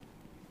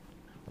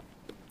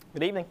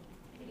Good evening.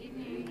 Good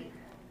evening.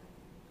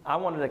 I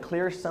wanted to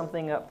clear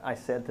something up I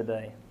said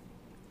today.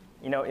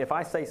 You know, if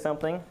I say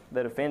something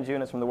that offends you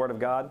and it's from the Word of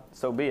God,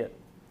 so be it.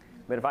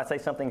 But if I say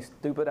something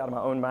stupid out of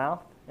my own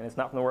mouth and it's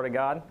not from the Word of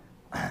God,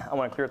 I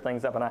want to clear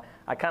things up. And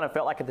I kind of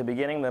felt like at the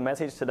beginning of the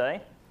message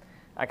today,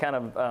 I kind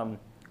of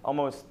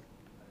almost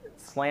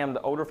slammed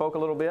the older folk a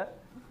little bit.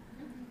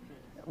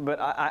 But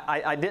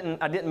I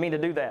didn't mean to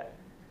do that.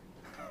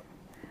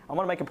 I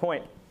want to make a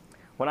point.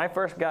 When I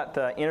first got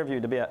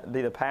interviewed to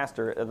be the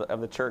pastor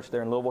of the church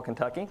there in Louisville,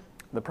 Kentucky,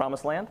 the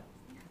Promised Land,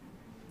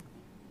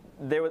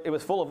 it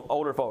was full of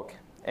older folk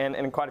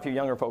and quite a few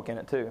younger folk in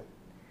it too.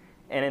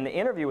 And in the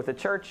interview with the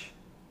church,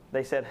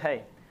 they said,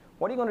 "Hey,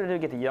 what are you going to do to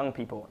get the young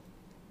people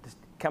to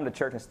come to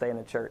church and stay in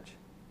the church?"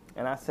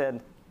 And I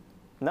said,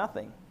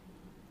 "Nothing."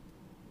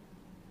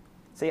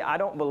 See, I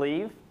don't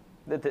believe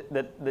that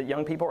the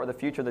young people are the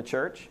future of the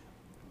church,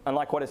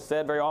 unlike what is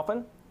said very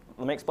often.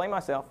 Let me explain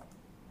myself.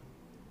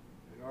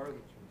 They are the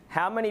church.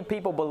 How many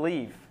people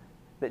believe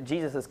that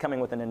Jesus is coming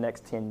within the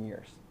next 10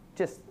 years?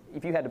 Just,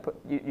 if you had to put,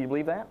 you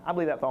believe that? I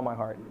believe that with all my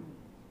heart.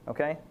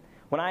 Okay?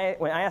 When I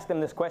ask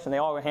them this question, they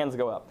all their hands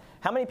go up.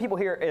 How many people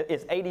here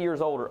is 80 years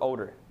old or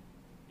older?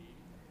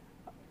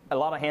 A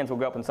lot of hands will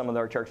go up in some of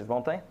their churches,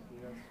 won't they?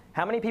 Yes.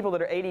 How many people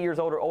that are 80 years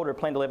old or older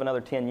plan to live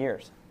another 10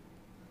 years?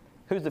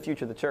 Who's the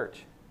future of the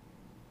church?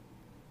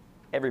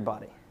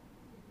 Everybody.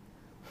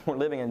 We're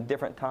living in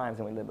different times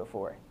than we lived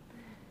before.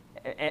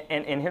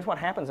 And here's what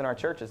happens in our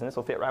churches, and this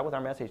will fit right with our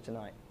message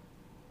tonight.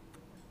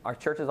 Our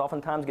churches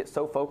oftentimes get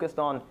so focused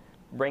on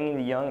bringing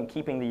the young and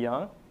keeping the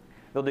young,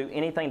 they'll do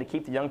anything to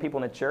keep the young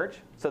people in the church.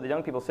 So the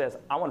young people says,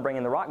 "I want to bring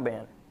in the rock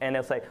band." And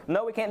they'll say,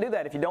 "No, we can't do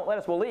that. If you don't let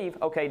us, we'll leave."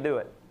 "Okay, do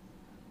it."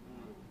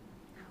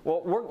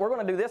 "Well, we're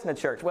going to do this in the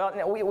church." "Well,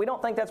 no, we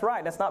don't think that's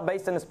right. That's not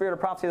based in the spirit of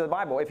prophecy of the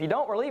Bible. If you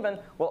don't, we're leaving."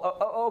 "Well,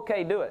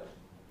 okay, do it."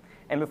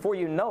 And before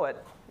you know it,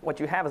 what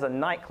you have is a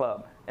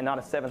nightclub and not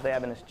a Seventh-day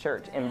Adventist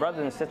church. And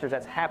brothers and sisters,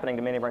 that's happening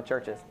to many of our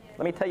churches.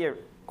 Let me tell you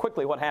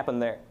quickly what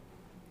happened there.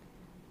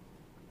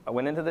 I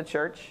went into the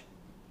church,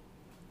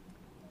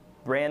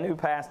 brand new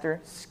pastor,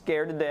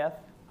 scared to death.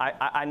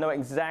 I know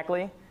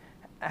exactly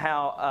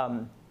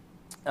how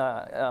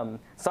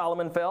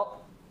Solomon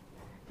felt.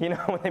 You know,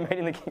 when they made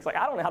him the king, it's like,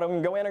 I don't know how to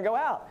even go in or go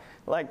out.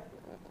 Like,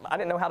 I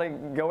didn't know how to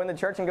go in the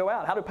church and go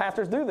out. How do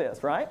pastors do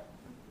this, right?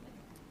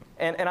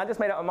 And I just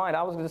made up my mind.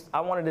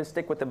 I wanted to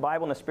stick with the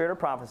Bible and the spirit of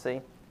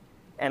prophecy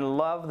and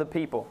love the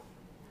people.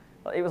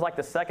 It was like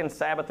the second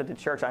Sabbath at the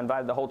church. I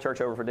invited the whole church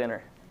over for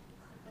dinner.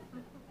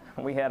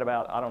 We had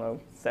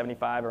about,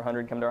 75 or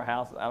 100 come to our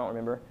house. I don't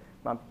remember.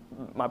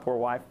 My poor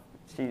wife,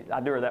 I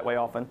do her that way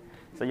often.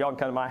 So y'all can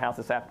come to my house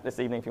this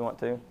evening if you want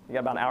to. You got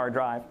about an hour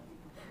drive.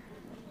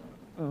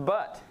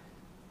 But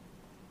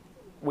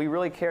we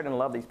really cared and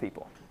loved these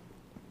people.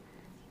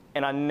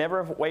 And I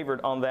never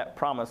wavered on that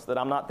promise that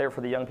I'm not there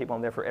for the young people,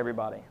 I'm there for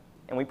everybody.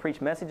 And we preach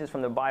messages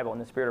from the Bible in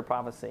the spirit of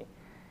prophecy.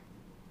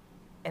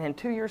 And in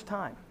 2 years'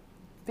 time,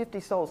 50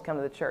 souls come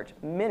to the church.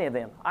 Many of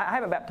them. I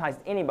haven't baptized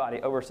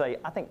anybody over, I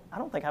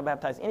don't think I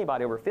baptized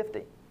anybody over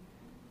 50.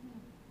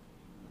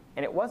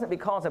 And it wasn't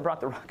because I brought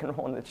the rock and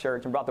roll into the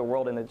church and brought the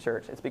world into the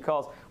church. It's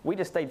because we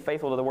just stayed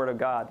faithful to the Word of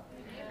God.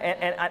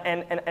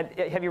 And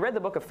have you read the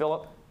book of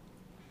Phillip?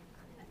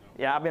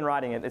 Yeah, I've been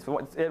writing it.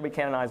 It'll be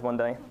canonized one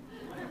day.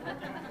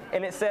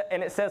 And it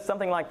says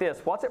something like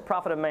this: "What's it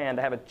profit a man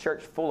to have a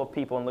church full of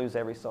people and lose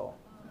every soul?"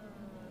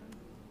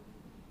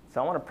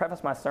 So I want to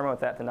preface my sermon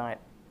with that tonight.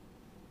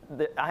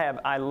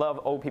 I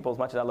love old people as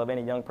much as I love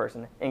any young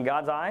person. In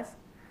God's eyes,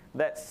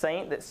 that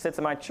saint that sits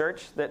in my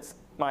church, that's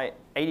my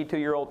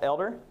 82-year-old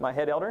elder, my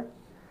head elder,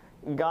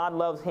 God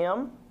loves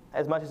him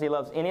as much as he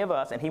loves any of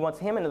us, and he wants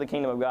him into the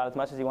kingdom of God as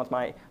much as he wants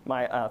my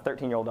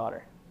 13-year-old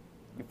daughter.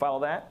 You follow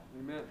that?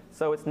 Amen.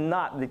 So it's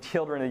not the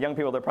children and the young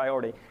people the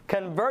priority.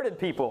 Converted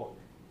people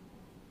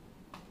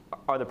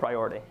are the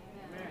priority.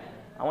 Amen.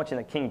 I want you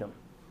in the kingdom.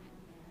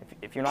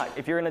 If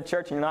you're in the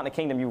church and you're not in the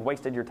kingdom, you've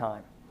wasted your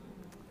time.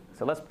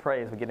 So let's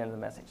pray as we get into the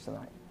message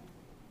tonight.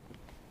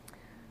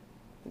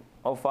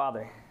 Oh,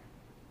 Father,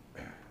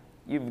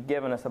 you've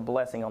given us a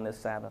blessing on this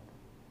Sabbath.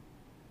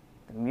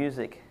 The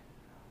music.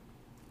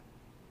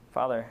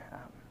 Father,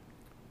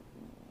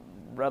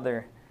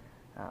 Brother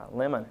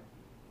Lemon,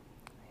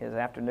 his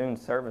afternoon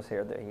service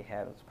here that he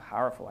had was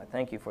powerful. I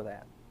thank you for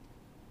that.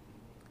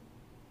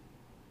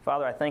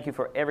 Father, I thank you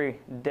for every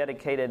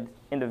dedicated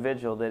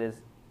individual that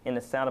is in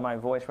the sound of my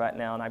voice right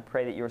now, and I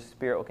pray that your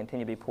Spirit will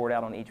continue to be poured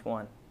out on each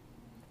one.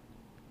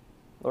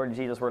 Lord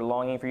Jesus, we're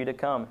longing for you to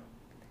come.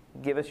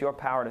 Give us your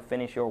power to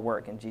finish your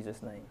work in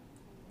Jesus' name.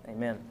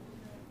 Amen.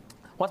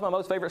 What's my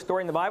most favorite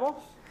story in the Bible?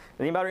 Does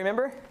anybody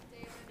remember?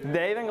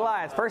 David and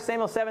Goliath. 1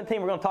 Samuel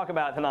 17, we're going to talk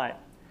about it tonight.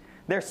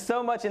 There's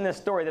so much in this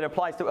story that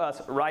applies to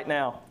us right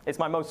now. It's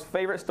my most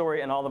favorite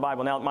story in all the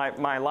Bible. Now,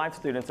 my life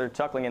students are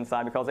chuckling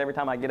inside because every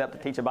time I get up to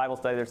teach a Bible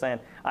study, they're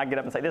saying, I get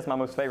up and say, this is my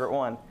most favorite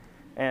one.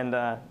 And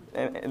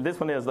this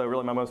one is, though,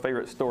 really my most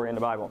favorite story in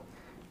the Bible.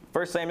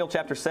 1 Samuel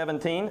chapter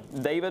 17,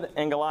 David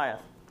and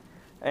Goliath.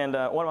 And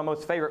one of my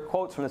most favorite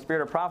quotes from the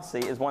Spirit of Prophecy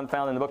is one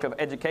found in the book of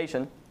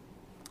Education.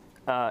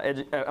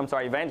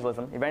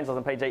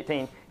 Evangelism, page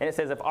 18. And it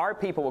says, if our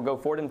people will go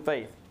forward in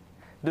faith,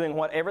 doing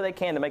whatever they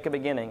can to make a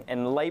beginning,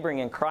 and laboring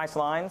in Christ's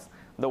lines,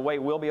 the way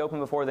will be open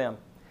before them.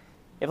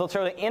 If they'll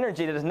show the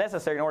energy that is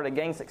necessary in order to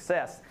gain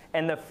success,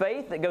 and the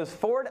faith that goes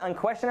forward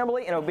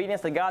unquestionably in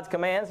obedience to God's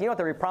commands, you know what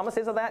the promise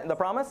is of that? The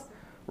promise?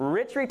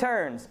 Rich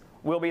returns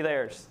will be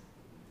theirs.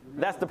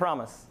 Amen. That's the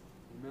promise.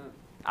 Amen.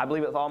 I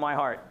believe it with all my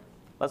heart.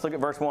 Let's look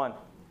at verse 1.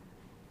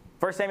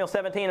 1 Samuel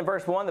 17 and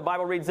verse 1, the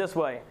Bible reads this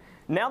way.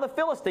 Now the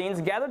Philistines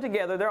gathered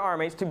together their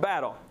armies to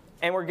battle,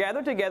 and were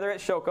gathered together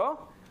at Shoco,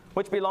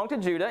 which belonged to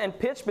Judah, and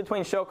pitched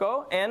between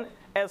Shoco and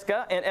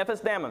Ezekah and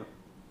Ephes-dammim.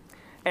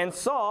 And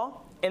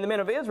Saul and the men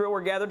of Israel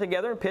were gathered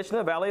together and pitched in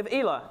the valley of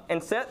Elah,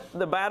 and set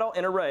the battle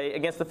in array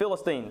against the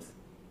Philistines.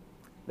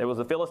 There was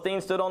the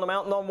Philistines stood on the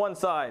mountain on one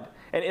side,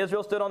 and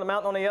Israel stood on the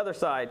mountain on the other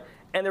side,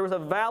 and there was a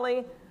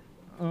valley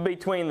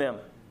between them.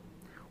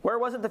 Where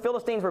was it the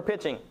Philistines were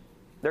pitching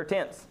their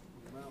tents?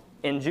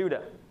 In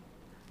Judah.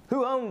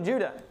 Who owned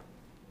Judah?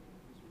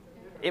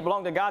 It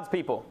belonged to God's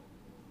people.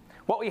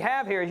 What we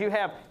have here is you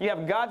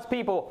have God's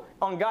people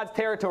on God's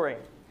territory.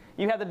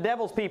 You have the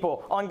devil's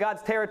people on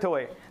God's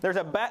territory. There's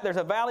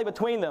a valley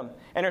between them,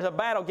 and there's a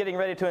battle getting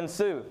ready to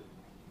ensue.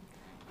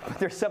 But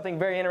there's something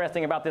very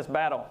interesting about this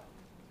battle.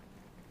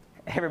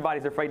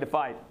 Everybody's afraid to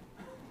fight.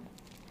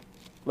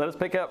 Let us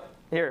pick up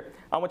here.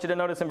 I want you to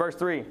notice in verse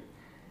 3.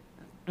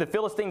 The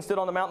Philistines stood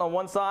on the mountain on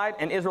one side,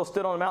 and Israel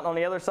stood on the mountain on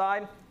the other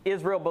side.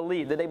 Israel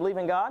believed. Did they believe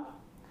in God?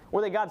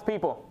 Were they God's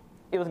people?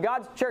 It was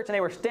God's church, and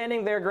they were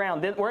standing their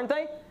ground, weren't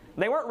they?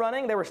 They weren't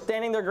running. They were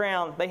standing their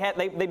ground.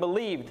 They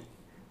believed.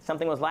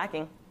 Something was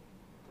lacking.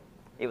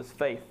 It was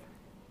faith.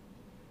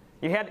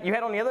 You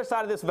had on the other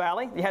side of this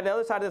valley,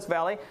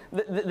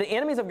 the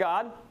enemies of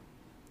God,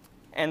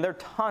 and they're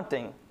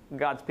taunting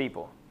God's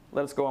people.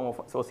 Let us go on,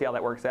 so we'll see how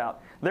that works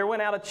out. There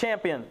went out a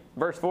champion,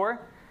 verse 4.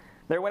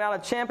 There went out a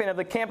champion of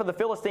the camp of the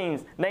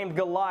Philistines named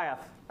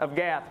Goliath of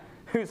Gath,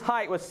 whose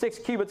height was 6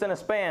 cubits in a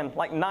span,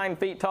 like 9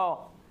 feet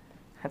tall.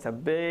 That's a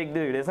big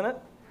dude, isn't it?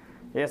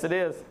 Yes, it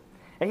is.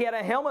 And he had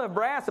a helmet of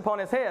brass upon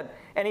his head,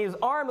 and he was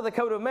armed with a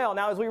coat of mail.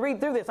 Now, as we read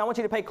through this, I want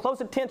you to pay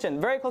close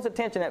attention, very close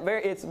attention.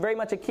 It's very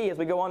much a key as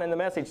we go on in the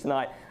message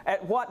tonight,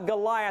 at what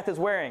Goliath is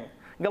wearing.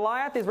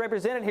 Goliath is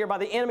represented here by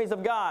the enemies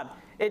of God.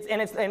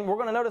 And we're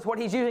going to notice what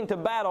he's using to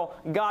battle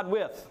God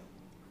with.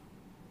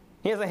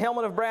 He has a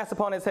helmet of brass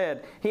upon his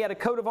head. He had a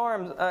coat of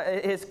arms,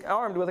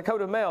 armed with a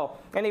coat of mail.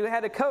 And he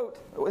had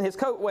his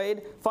coat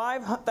weighed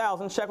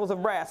 5,000 shekels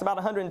of brass, about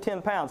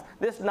 110 pounds.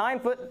 This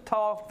 9-foot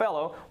tall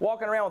fellow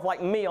walking around with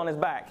like me on his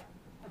back.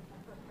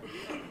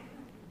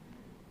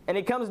 And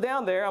he comes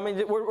down there. I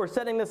mean, we're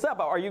setting this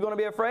up. Are you going to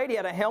be afraid? He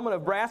had a helmet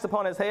of brass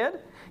upon his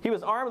head. He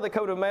was armed with a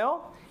coat of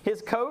mail.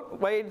 His coat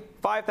weighed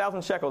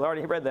 5,000 shekels. I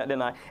already read that,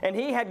 didn't I? And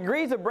he had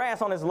greaves of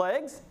brass on his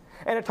legs,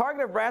 and a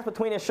target of brass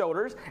between his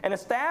shoulders, and a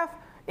staff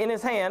in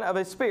his hand of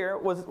his spear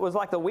was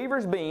like the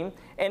weaver's beam,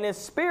 and his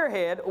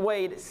spearhead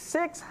weighed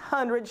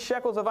 600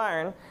 shekels of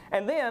iron.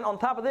 And then, on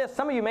top of this,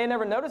 some of you may have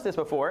never noticed this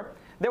before,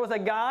 there was a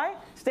guy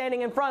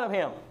standing in front of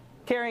him,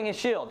 carrying his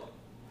shield.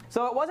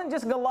 So it wasn't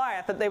just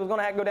Goliath that they was going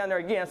to have to go down there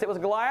against. It was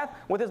Goliath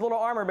with his little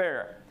armor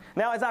bearer.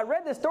 Now, as I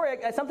read this story,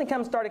 something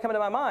started coming to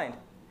my mind.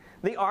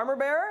 The armor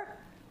bearer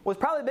was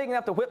probably big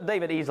enough to whip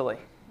David easily.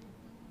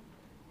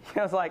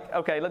 I was like,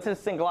 okay, let's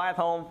just send Goliath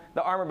home.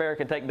 The armor bearer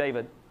could take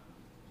David.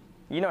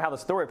 You know how the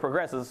story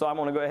progresses, so I'm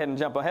going to go ahead and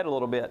jump ahead a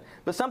little bit.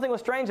 But something was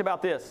strange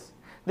about this.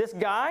 This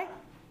guy,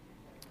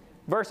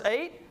 verse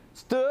 8,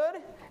 stood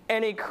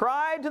and he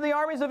cried to the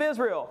armies of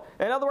Israel.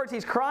 In other words,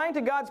 he's crying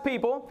to God's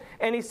people,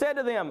 and he said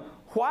to them,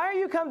 why are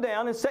you come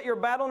down and set your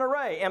battle in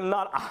array? Am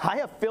not I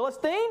a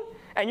Philistine,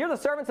 and you're the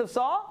servants of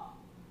Saul?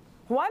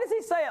 Why does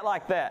he say it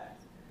like that?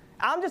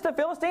 I'm just a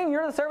Philistine,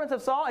 you're the servants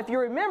of Saul. If you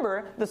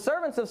remember, the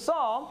servants of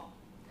Saul,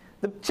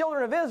 the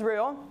children of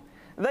Israel,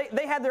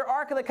 they had their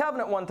Ark of the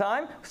Covenant one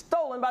time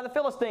stolen by the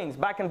Philistines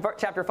back in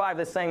chapter 5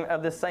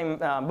 of this same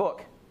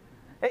book.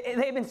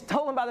 They've been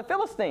stolen by the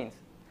Philistines.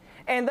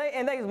 And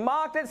they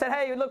mocked it, said,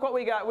 hey, look what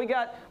we got.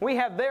 We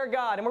have their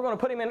God, and we're going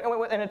to put him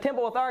in a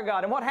temple with our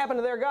God. And what happened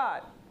to their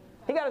God?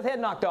 He got his head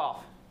knocked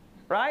off,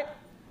 right?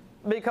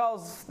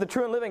 Because the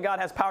true and living God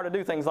has power to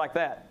do things like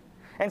that.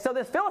 And so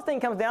this Philistine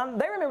comes down.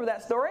 They remember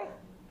that story.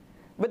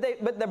 But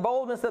the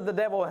boldness of the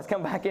devil has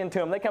come back into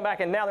them. They come back,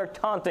 and now they're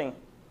taunting.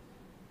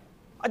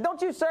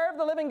 Don't you serve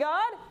the living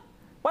God?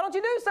 Why don't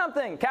you do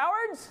something,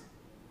 cowards?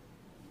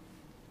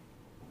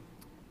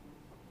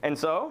 And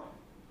so,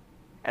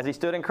 as he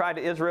stood and cried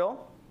to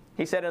Israel,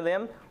 he said to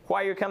them,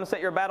 why are you come to set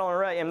your battle in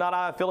array? Am not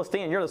I a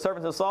Philistine, and you're the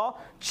servants of Saul?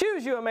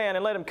 Choose you a man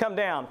and let him come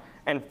down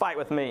and fight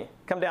with me.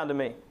 Come down to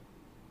me.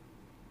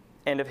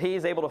 And if he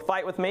is able to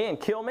fight with me and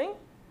kill me,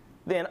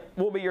 then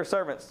we'll be your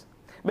servants.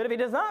 But if he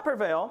does not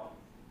prevail,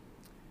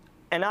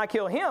 and I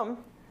kill him,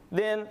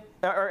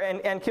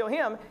 and kill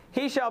him,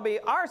 he shall be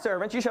our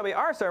servants. You shall be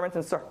our servants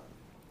and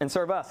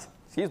serve us.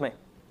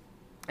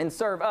 And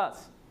serve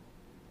us.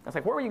 I was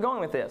like, where were you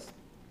going with this?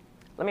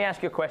 Let me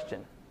ask you a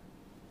question.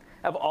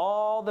 Of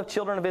all the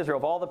children of Israel,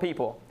 of all the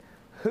people,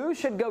 who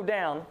should go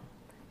down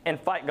and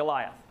fight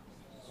Goliath?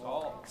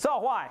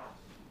 Saul, why?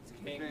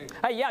 King.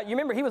 Hey, yeah, you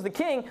remember he was the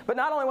king, but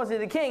not only was he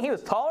the king, he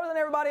was taller than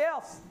everybody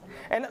else.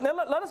 And let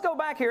us go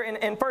back here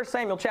in 1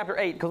 Samuel chapter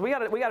 8, because we got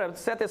to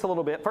set this a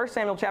little bit. 1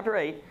 Samuel chapter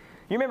 8.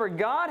 You remember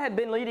God had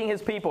been leading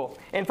his people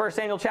in 1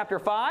 Samuel chapter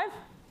 5.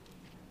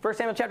 1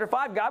 Samuel chapter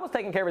 5, God was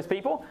taking care of his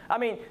people. I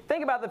mean,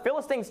 think about it. The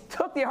Philistines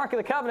took the Ark of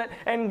the Covenant,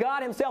 and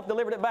God himself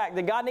delivered it back.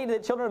 Did God need the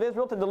children of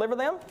Israel to deliver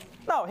them?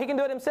 No, he can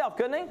do it himself,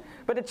 couldn't he?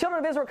 But the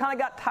children of Israel kind of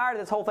got tired of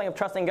this whole thing of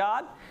trusting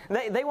God.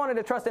 They wanted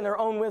to trust in their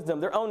own wisdom,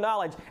 their own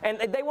knowledge, and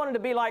they wanted to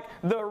be like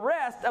the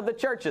rest of the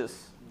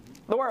churches,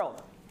 the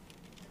world.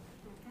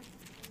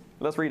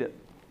 Let's read it.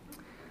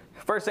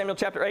 1 Samuel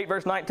chapter 8,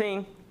 verse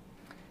 19.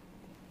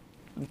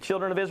 The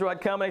children of Israel had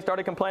come and they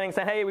started complaining,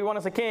 saying, hey, we want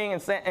us a king.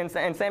 And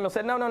Samuel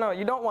said, no,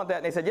 you don't want that.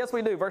 And they said, yes,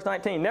 we do. Verse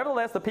 19.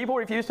 Nevertheless, the people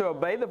refused to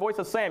obey the voice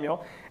of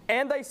Samuel.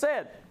 And they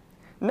said,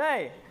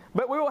 nay,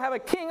 but we will have a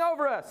king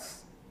over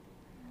us,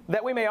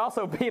 that we may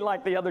also be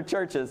like the other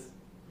churches.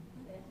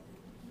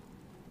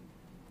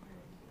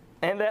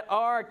 And that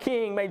our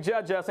king may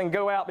judge us and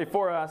go out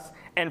before us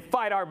and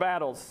fight our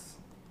battles.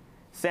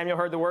 Samuel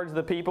heard the words of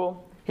the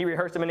people. He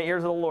rehearsed them in the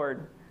ears of the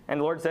Lord. And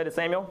the Lord said to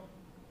Samuel,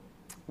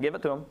 give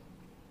it to them.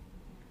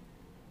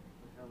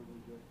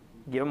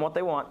 Give them what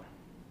they want.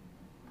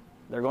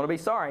 They're going to be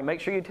sorry. Make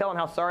sure you tell them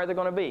how sorry they're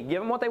going to be.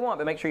 Give them what they want,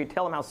 but make sure you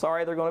tell them how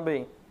sorry they're going to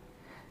be.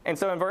 And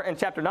so in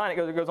chapter 9,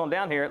 it goes on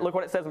down here. Look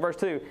what it says in verse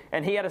 2.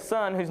 And he had a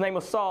son whose name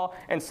was Saul,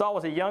 and Saul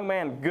was a young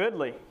man,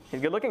 goodly. He's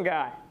a good-looking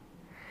guy.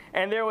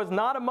 And there was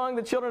not among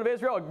the children of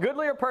Israel a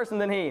goodlier person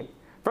than he.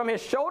 From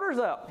his shoulders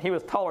up, he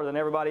was taller than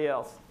everybody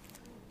else.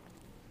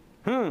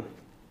 Verse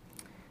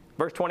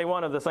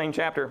 21 of the same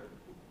chapter.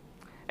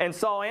 And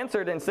Saul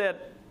answered and said,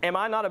 am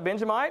I not a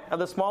Benjamite of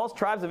the smallest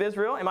tribes of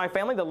Israel? Am my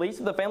family the least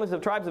of the families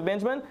of tribes of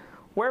Benjamin?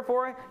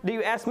 Wherefore do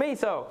you ask me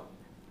so?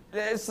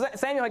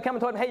 Samuel had come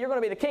and told him, hey, you're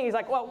going to be the king. He's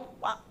like, well,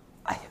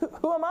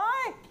 who am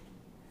I?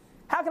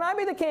 How can I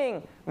be the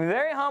king?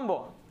 Very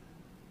humble.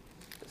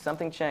 But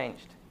something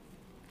changed.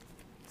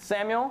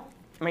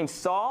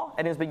 Saul,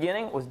 at his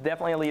beginning, was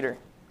definitely a leader.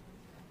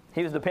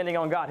 He was depending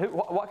on God.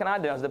 What can I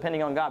do? I was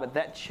depending on God, but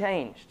that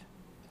changed.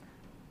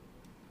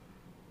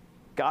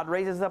 God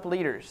raises up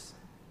leaders.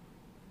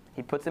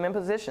 He puts them in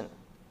position.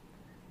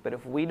 But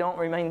if we don't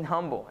remain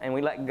humble and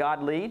we let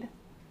God lead,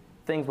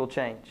 things will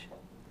change.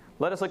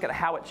 Let us look at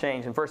how it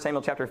changed in 1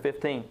 Samuel chapter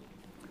 15.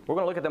 We're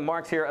going to look at the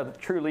marks here of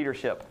true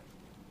leadership.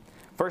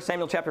 1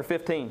 Samuel chapter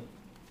 15,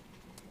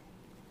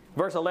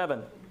 verse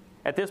 11.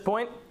 At this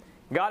point,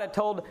 God had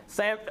told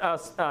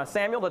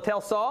Samuel to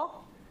tell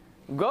Saul,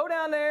 go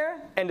down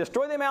there and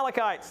destroy the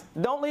Amalekites.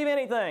 Don't leave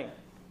anything.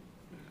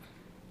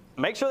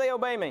 Make sure they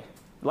obey me.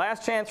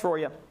 Last chance for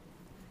you.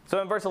 So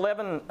in verse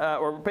 11,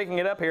 we're picking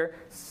it up here,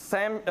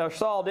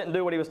 Saul didn't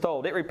do what he was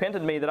told. It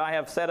repented me that I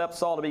have set up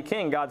Saul to be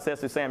king, God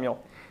says to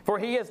Samuel. For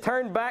he has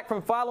turned back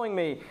from following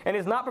me and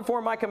has not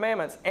performed my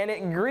commandments. And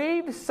it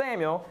grieved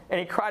Samuel, and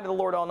he cried to the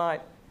Lord all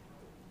night.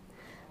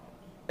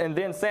 And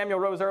then Samuel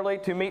rose early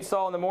to meet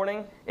Saul in the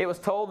morning. It was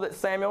told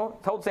Samuel,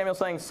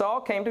 saying, Saul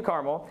came to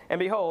Carmel, and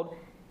behold,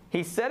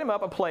 he set him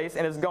up a place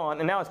and is gone,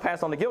 and now has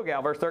passed on to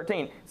Gilgal. Verse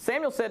 13.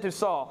 Samuel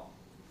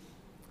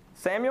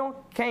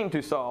came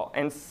to Saul,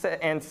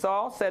 and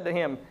Saul said to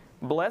him,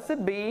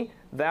 blessed be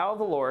thou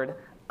the Lord,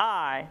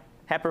 I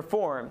have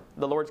performed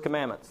the Lord's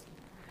commandments.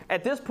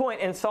 At this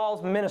point in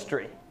Saul's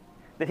ministry,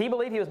 did he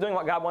believe he was doing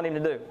what God wanted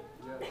him to do?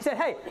 Yes. He said,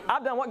 hey,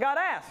 I've done what God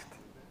asked.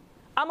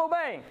 I'm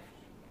obeying.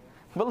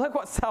 But look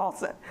what Saul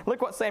said.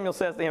 Look what Samuel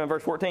says to him in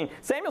verse 14.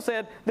 Samuel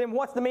said, then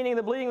what's the meaning of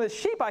the bleating of the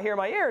sheep I hear in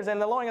my ears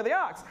and the lowing of the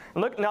ox?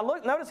 And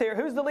notice here,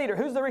 who's the leader?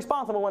 Who's the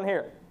responsible one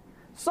here?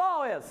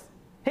 Saul is.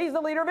 He's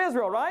the leader of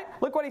Israel, right?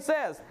 Look what he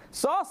says.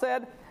 Saul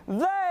said,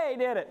 they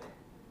did it.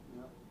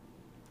 Yep.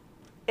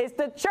 It's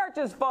the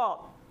church's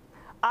fault.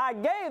 I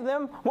gave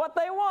them what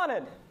they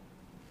wanted.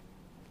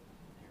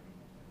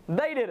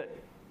 They did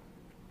it.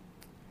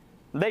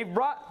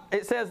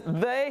 It says,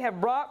 they have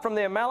brought from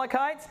the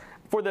Amalekites,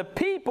 for the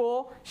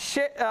people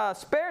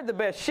spared the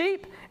best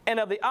sheep and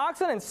of the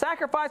oxen and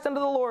sacrificed unto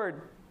the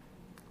Lord,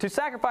 to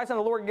sacrifice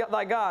unto the Lord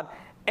thy God.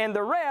 And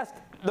the rest,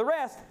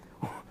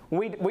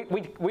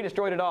 we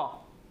destroyed it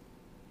all.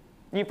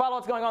 You follow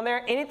what's going on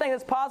there? Anything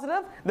that's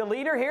positive, the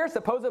leader here,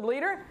 supposed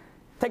leader,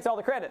 takes all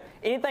the credit.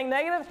 Anything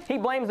negative, he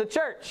blames the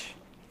church.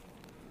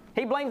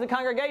 He blames the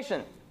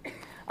congregation.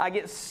 I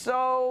get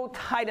so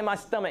tight in my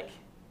stomach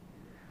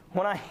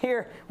when I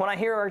hear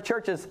our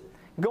churches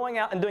going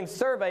out and doing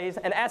surveys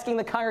and asking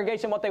the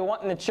congregation what they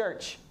want in the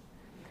church.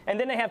 And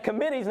then they have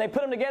committees and they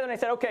put them together and they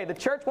said, okay, the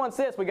church wants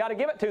this, we got to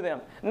give it to them.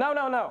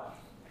 No.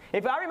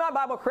 If I read my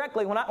Bible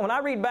correctly, when I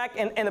read back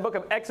in the book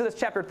of Exodus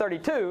chapter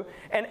 32,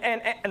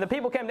 and the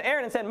people came to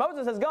Aaron and said,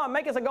 Moses has gone,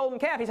 make us a golden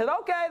calf. He said,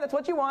 okay, that's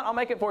what you want, I'll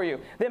make it for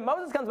you. Then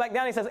Moses comes back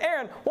down and he says,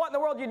 Aaron, what in the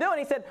world are you doing?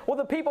 He said, well,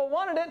 the people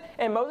wanted it,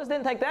 and Moses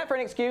didn't take that for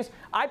an excuse.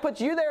 I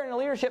put you there in a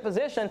leadership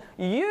position.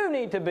 You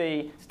need to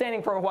be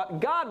standing for what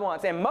God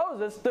wants. And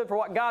Moses stood for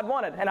what God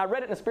wanted. And I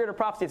read it in the Spirit of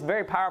Prophecy. It's a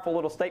very powerful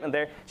little statement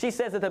there. She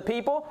says that the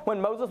people, when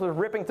Moses was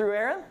ripping through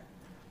Aaron,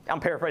 I'm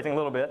paraphrasing a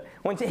little bit.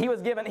 When he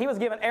was given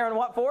Aaron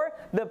what for?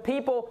 The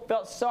people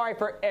felt sorry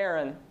for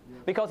Aaron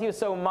because he was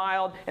so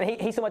mild and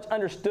he so much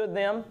understood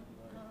them.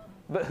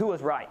 But who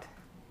was right?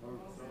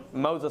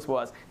 Moses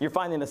was. You're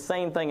finding the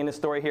same thing in this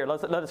story here.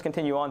 Let us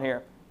continue on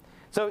here.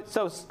 So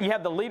you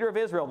have the leader of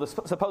Israel, the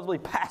supposedly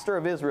pastor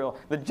of Israel,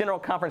 the general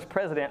conference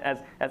president, as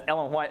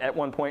Ellen White at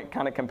one point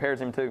kind of compares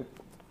him to.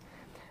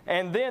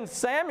 And then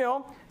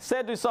Samuel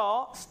said to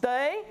Saul,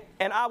 "Stay,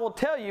 and I will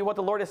tell you what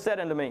the Lord has said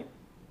unto me."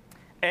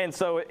 And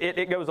so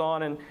it goes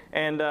on,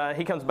 and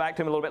he comes back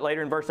to him a little bit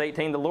later in verse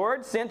 18. "The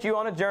Lord sent you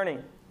on a journey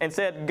and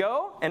said,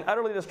 'Go and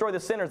utterly destroy the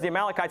sinners, the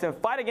Amalekites, and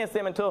fight against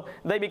them until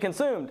they be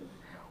consumed.'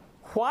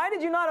 Why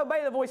did you not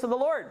obey the voice of the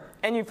Lord?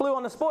 And you flew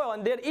on the spoil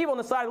and did evil in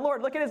the sight of the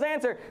Lord." Look at his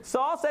answer.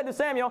 Saul said to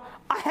Samuel,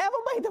 "I have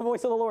obeyed the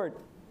voice of the Lord.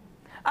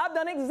 I've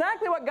done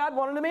exactly what God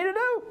wanted me to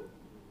do.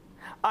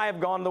 I have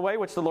gone the way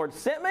which the Lord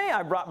sent me.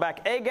 I brought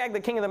back Agag,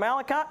 the king of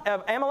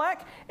Amalek,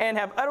 and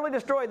have utterly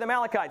destroyed the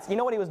Amalekites." You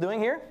know what he was doing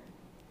here?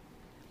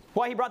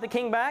 Why he brought the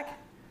king back?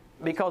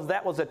 Because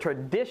that was a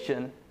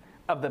tradition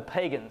of the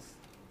pagans.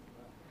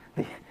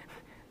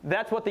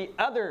 That's what the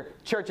other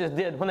churches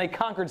did when they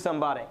conquered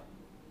somebody.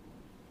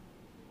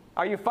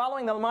 Are you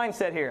following the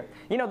mindset here?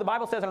 You know, the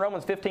Bible says in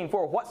Romans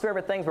 15:4,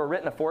 "Whatsoever things were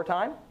written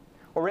aforetime,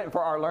 were written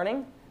for our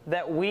learning,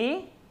 that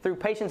we, through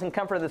patience and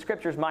comfort of the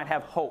Scriptures, might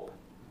have hope."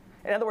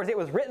 In other words, it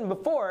was written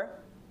before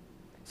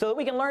so that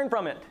we can learn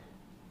from it.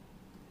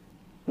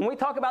 When we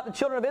talk about the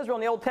children of Israel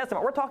in the Old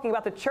Testament, we're talking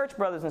about the church,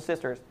 brothers and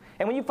sisters.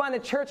 And when you find the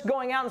church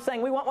going out and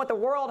saying, "We want what the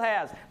world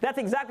has," that's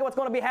exactly what's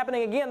going to be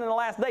happening again in the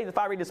last days, if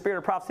I read the spirit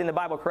of prophecy in the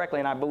Bible correctly,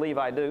 and I believe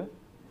I do.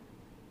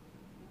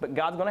 But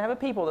God's going to have a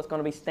people that's going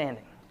to be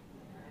standing.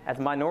 As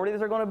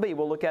minorities are going to be.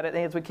 We'll look at it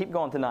as we keep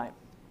going tonight.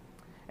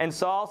 "And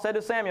Saul said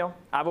to Samuel,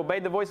 I've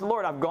obeyed the voice of the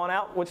Lord. I've gone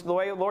out which the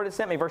way the Lord has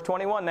sent me." Verse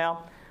 21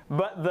 now.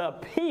 "But the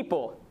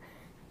people,"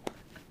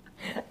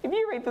 if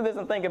you read through this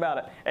and think about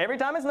it, every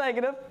time it's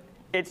negative,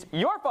 it's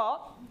your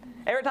fault.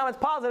 Every time it's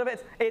positive,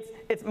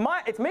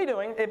 it's me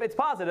doing. If it's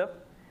positive,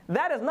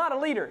 that is not a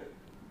leader.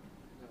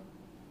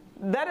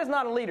 That is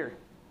not a leader.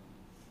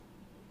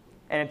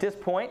 And at this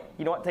point,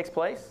 you know what takes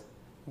place?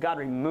 God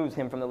removes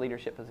him from the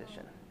leadership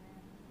position.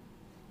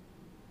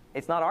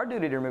 It's not our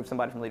duty to remove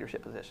somebody from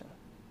leadership position.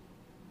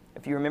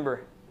 If you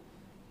remember,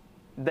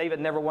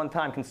 David never one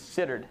time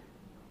considered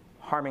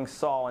harming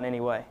Saul in any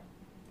way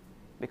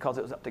because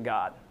it was up to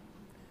God.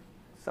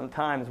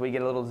 Sometimes we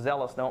get a little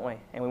zealous, don't we?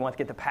 And we want to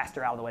get the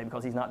pastor out of the way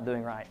because he's not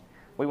doing right.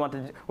 We want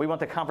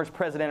the conference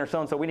president or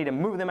so-and-so. We need to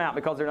move them out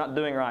because they're not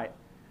doing right.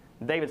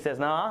 David says,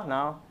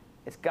 no,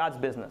 it's God's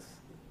business.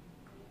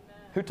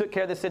 Amen. Who took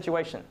care of this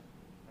situation?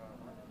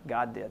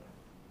 God did.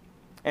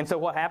 And so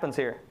what happens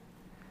here?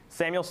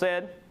 Samuel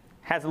said,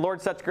 "Has the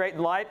Lord such great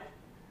delight?"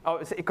 Oh,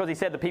 because he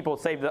said the people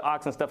saved the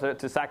ox and stuff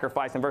to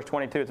sacrifice. In verse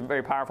 22, it's a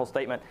very powerful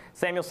statement.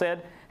 Samuel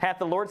said, "Hath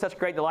the Lord such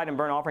great delight in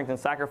burnt offerings and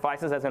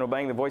sacrifices as in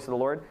obeying the voice of the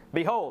Lord?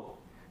 Behold,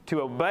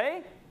 to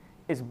obey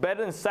is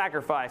better than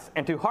sacrifice,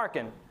 and to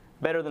hearken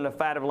better than the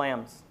fat of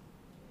rams."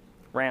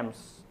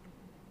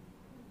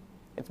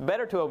 It's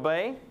better to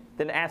obey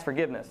than to ask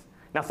forgiveness.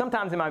 Now,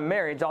 sometimes in my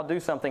marriage, I'll do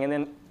something and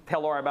then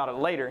tell Laura about it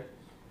later.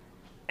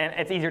 And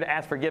it's easier to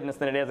ask forgiveness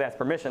than it is to ask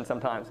permission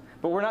sometimes.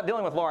 But we're not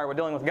dealing with Laura, we're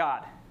dealing with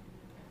God.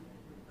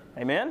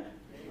 Amen?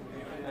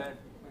 Amen.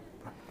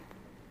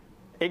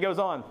 It goes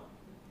on.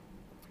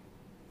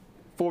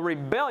 "For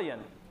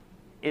rebellion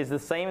is the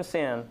same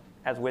sin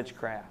as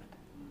witchcraft."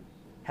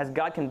 Has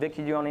God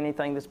convicted you on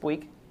anything this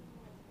week?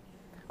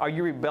 Are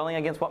you rebelling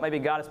against what maybe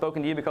God has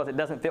spoken to you because it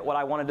doesn't fit what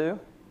I want to do?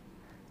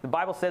 The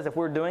Bible says if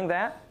we're doing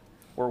that,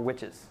 we're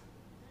witches.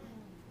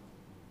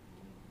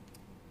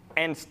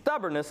 "And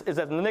stubbornness is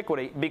as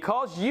iniquity.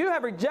 Because you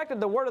have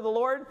rejected the word of the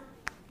Lord,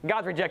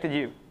 God's rejected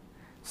you."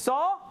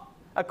 Saul,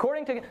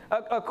 according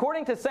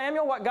to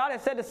Samuel, what God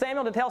has said to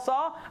Samuel to tell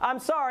Saul, "I'm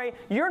sorry,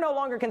 you're no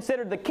longer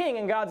considered the king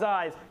in God's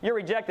eyes. You're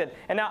rejected."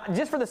 And now,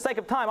 just for the sake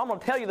of time, I'm going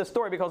to tell you the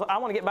story because I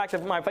want to get back to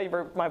my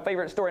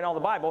favorite story in all the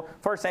Bible,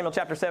 1 Samuel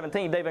chapter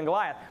 17, David and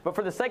Goliath. But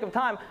for the sake of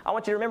time, I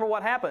want you to remember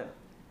what happened.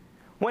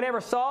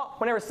 Whenever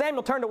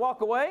Samuel turned to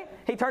walk away,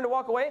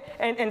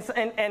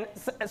 and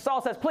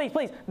Saul says,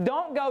 please,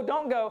 don't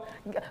go.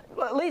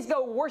 At least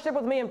go worship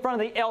with me in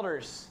front of the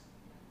elders.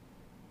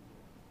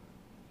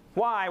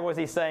 Why was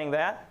he saying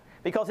that?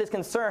 Because his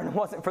concern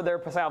wasn't for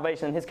their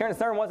salvation. His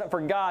concern wasn't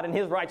for God and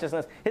his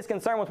righteousness. His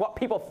concern was what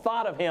people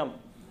thought of him.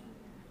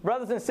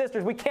 Brothers and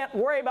sisters, we can't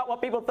worry about what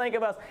people think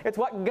of us. It's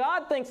what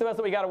God thinks of us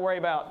that we got to worry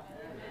about.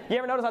 You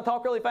ever notice I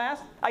talk really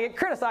fast? I get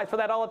criticized for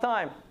that all the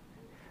time.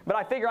 But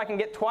I figure I can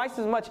get twice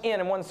as much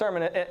in one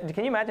sermon.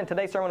 Can you imagine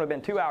today's sermon would have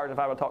been 2 hours if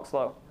I would talk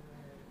slow?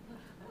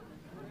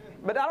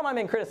 But I don't mind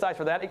being criticized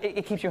for that.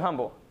 It keeps you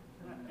humble.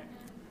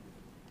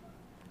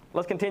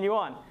 Let's continue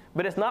on.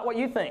 But it's not what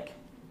you think.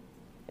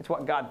 It's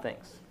what God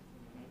thinks.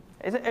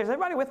 Is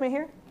everybody with me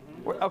here?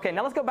 Okay,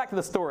 now let's go back to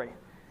the story.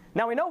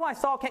 Now we know why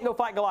Saul can't go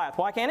fight Goliath.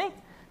 Why can't he?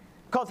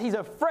 Because he's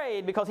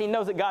afraid because he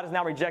knows that God has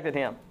now rejected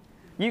him.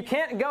 You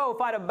can't go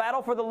fight a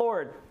battle for the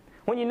Lord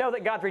when you know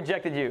that God's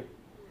rejected you.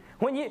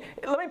 Let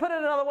me put it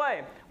another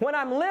way. When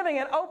I'm living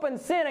in open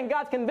sin and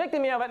God's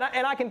convicting me of it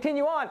and I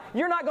continue on,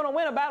 you're not going to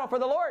win a battle for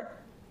the Lord.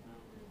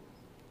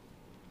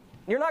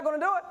 You're not going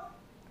to do it.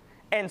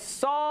 And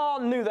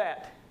Saul knew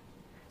that.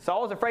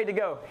 Saul was afraid to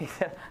go. He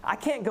said, I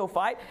can't go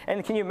fight.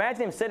 And can you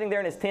imagine him sitting there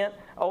in his tent,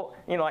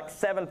 like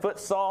 7-foot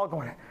Saul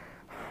going,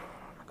 what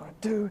am I going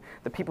to do?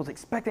 The people's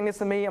expecting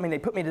this of me. I mean, they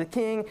put me to the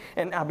king,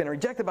 and I've been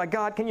rejected by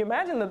God. Can you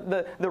imagine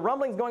the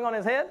rumblings going on in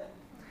his head?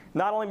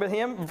 Not only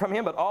from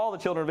him, but all the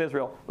children of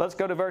Israel. Let's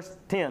go to verse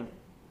 10.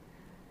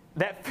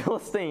 That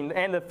Philistine,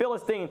 and the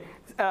Philistine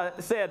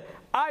said,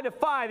 I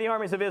defy the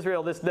armies of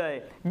Israel this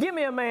day. Give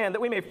me a man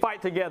that we may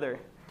fight together.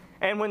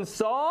 And when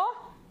Saul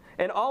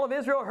and all of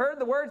Israel heard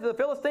the words of the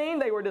Philistine,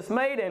 they were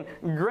dismayed and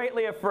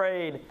greatly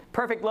afraid.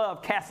 Perfect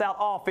love casts out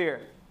all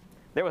fear.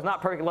 There was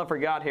not perfect love for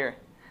God here.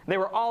 They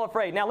were all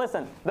afraid. Now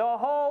listen, the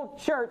whole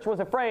church was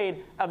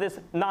afraid of this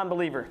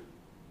non-believer.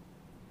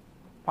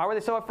 Why were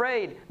they so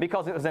afraid?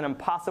 Because it was an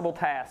impossible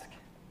task.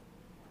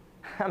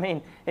 I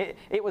mean,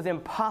 it was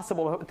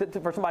impossible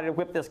for somebody to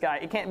whip this guy.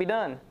 It can't be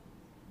done,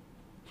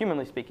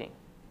 humanly speaking.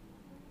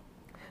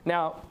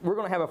 Now, we're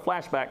going to have a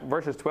flashback.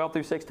 Verses 12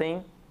 through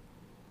 16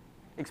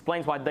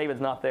 explains why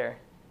David's not there.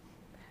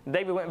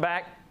 David went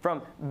back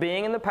from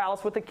being in the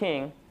palace with the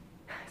king,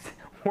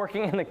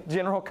 working in the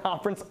general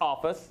conference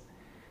office.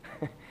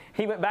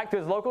 He went back to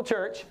his local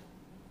church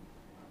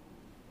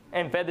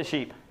and fed the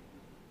sheep.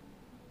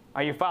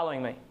 Are you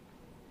following me?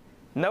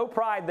 No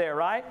pride there,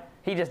 right?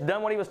 He just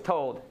done what he was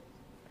told.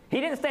 He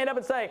didn't stand up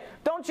and say,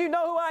 don't you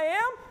know who I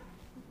am?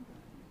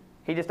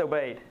 He just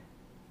obeyed.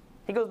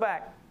 He goes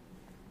back.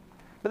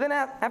 But then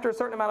after a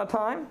certain amount of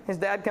time, his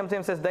dad comes to him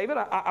and says, David,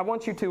 I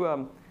want you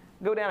to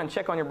go down and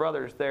check on your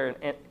brothers there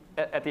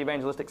at the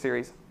evangelistic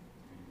series.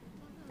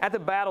 At the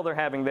battle they're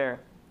having there.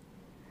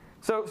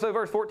 So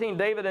verse 14,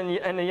 David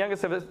and the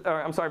youngest of his,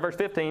 verse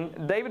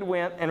 15, David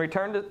went and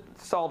returned to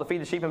Saul to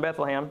feed the sheep in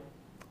Bethlehem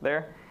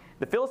there.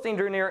 The Philistine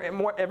drew near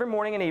every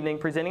morning and evening,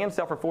 presenting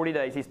himself for 40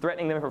 days. He's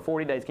threatening them for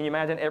 40 days. Can you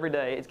imagine? Every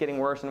day it's getting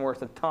worse and worse.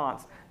 The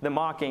taunts, the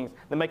mockings,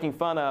 the making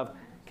fun of.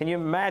 Can you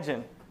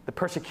imagine the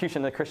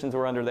persecution the Christians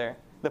were under there,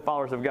 the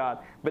followers of God?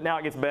 But now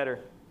it gets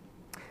better.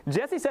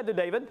 Jesse said to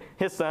David,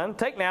 his son,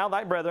 take now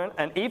thy brethren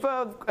an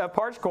ephah of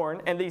parched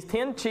corn and these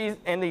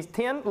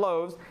 10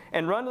 loaves,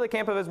 and run to the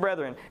camp of his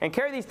brethren, and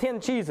carry these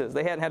 10 cheeses,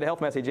 they hadn't had a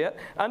health message yet,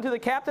 unto the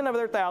captain of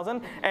their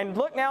 1,000, and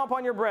look now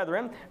upon your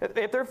brethren,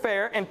 if they're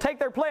fair, and take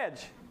their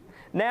pledge.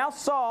 Now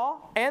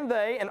Saul and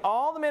they and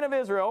all the men of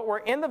Israel were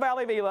in the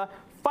valley of Elah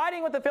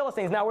fighting with the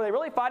Philistines. Now, were they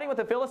really fighting with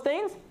the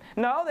Philistines?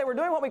 No, they were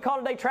doing what we call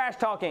today trash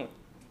talking.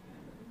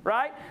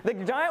 Right? The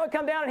giant would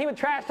come down and he would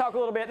trash talk a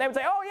little bit. And they would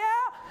say, oh,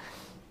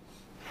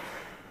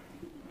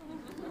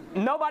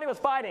 yeah? Nobody was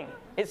fighting.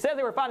 It says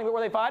they were fighting, but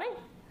were they fighting?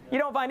 You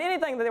don't find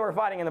anything that they were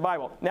fighting in the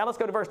Bible. Now let's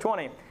go to verse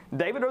 20.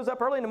 David rose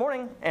up early in the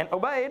morning and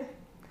obeyed.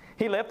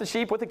 He left the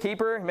sheep with the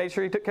keeper, made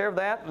sure he took care of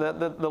that,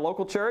 the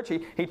local church.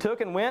 He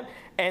took and went,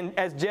 and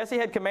as Jesse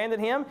had commanded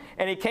him,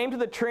 and he came to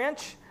the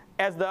trench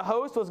as the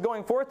host was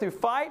going forth to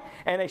fight,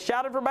 and they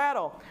shouted for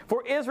battle.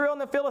 For Israel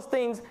and the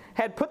Philistines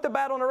had put the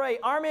battle in array,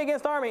 army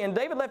against army, and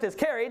David left his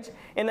carriage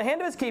in the hand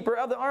of his keeper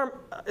of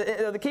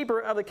the keeper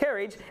of the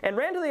carriage, and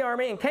ran to the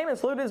army and came and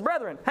saluted his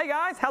brethren. Hey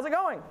guys, how's it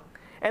going?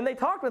 And they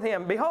talked with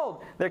him.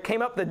 Behold, there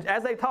came up there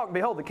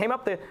came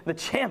up the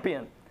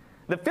champion,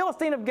 the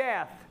Philistine of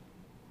Gath,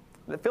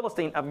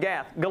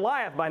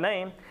 Goliath by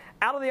name,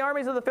 out of the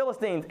armies of the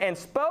Philistines, and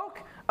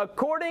spoke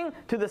according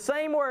to the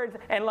same words.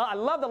 And I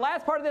love the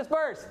last part of this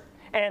verse.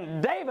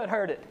 And David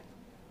heard it.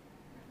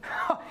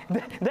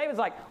 David's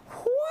like,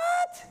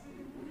 what?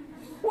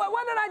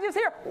 What did I just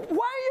hear? Why are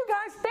you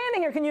guys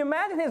standing here? Can you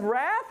imagine his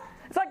wrath?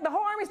 It's like the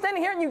whole army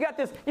standing here, and you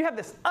have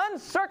this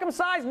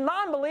uncircumcised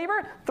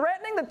non-believer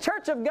threatening the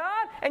church of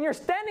God, and you're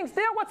standing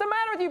still. What's the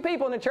matter with you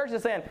people? And the church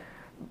is saying,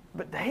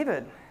 but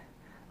David,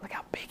 look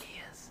how big he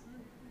is.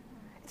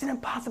 It's an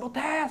impossible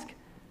task.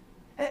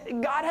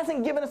 God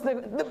hasn't given us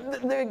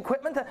the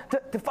equipment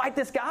to fight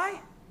this guy.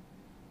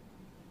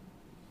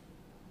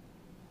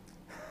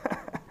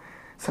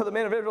 So the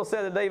men of Israel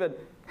said to David,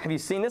 have you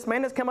seen this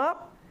man that's come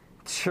up?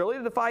 Surely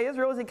to defy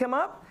Israel has he come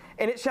up?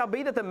 And it shall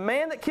be that the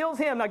man that kills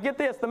him, now get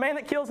this, the man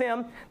that kills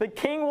him, the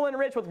king will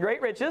enrich with great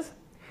riches.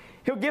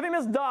 He'll give him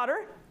his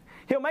daughter.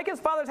 He'll make his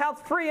father's house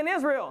free in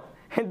Israel.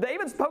 And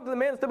David spoke to the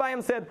men that stood by him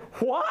and said,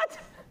 what?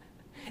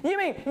 You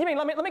mean,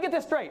 let me get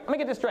this straight.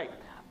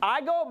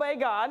 I go obey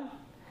God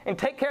and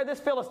take care of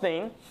this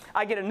Philistine.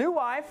 I get a new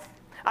wife.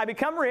 I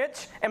become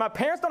rich. And my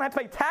parents don't have to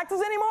pay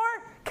taxes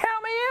anymore?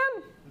 Count me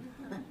in.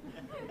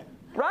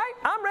 Right?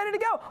 I'm ready to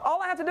go.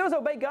 All I have to do is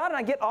obey God, and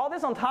I get all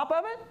this on top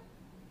of it?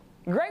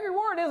 Great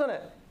reward, isn't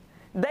it?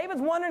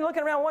 David's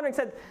looking around wondering,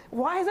 said,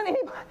 why isn't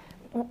anybody,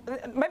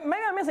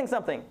 maybe I'm missing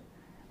something.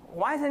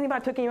 Why hasn't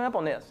anybody taking you up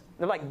on this?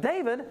 They're like,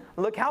 David,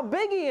 look how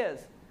big he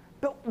is.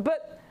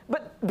 But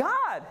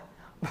God.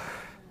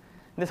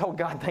 This whole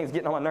God thing's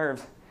getting on my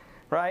nerves,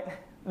 right?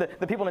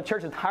 The people in the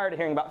church are tired of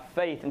hearing about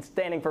faith and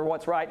standing for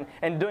what's right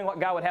and doing what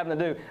God would have them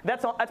to do.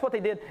 That's what they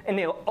did in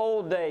the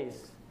old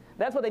days.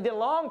 That's what they did a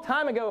long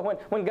time ago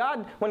when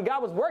God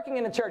was working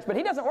in the church. But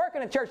he doesn't work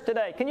in the church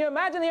today. Can you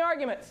imagine the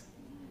arguments?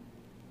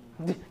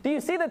 Do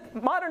you see the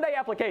modern day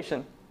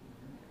application?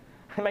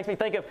 It makes me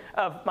think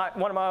of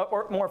one of my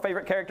more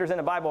favorite characters in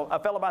the Bible, a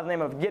fellow by the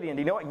name of Gideon.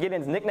 Do you know what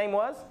Gideon's nickname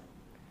was?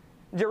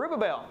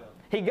 Jerubbaal.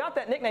 He got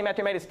that nickname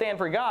after he made a stand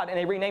for God, and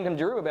they renamed him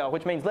Jerubbaal,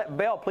 which means let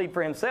Baal plead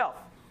for himself.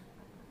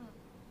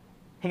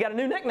 He got a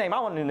new nickname. I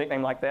want a new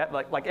nickname like that.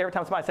 Like every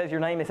time somebody says your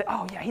name, they say,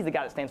 oh, yeah, he's the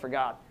guy that stands for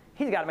God.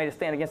 He's the guy that made a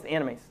stand against the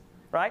enemies,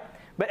 right?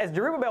 But as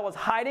Jerubbaal was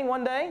hiding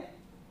one day,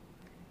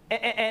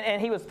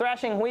 and he was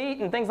thrashing wheat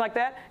and things like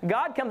that,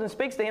 God comes and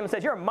speaks to him and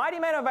says, you're a mighty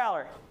man of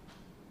valor.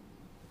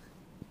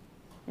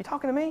 You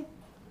talking to me?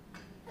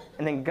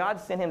 And then God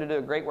sent him to do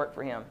a great work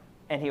for him,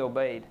 and he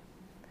obeyed.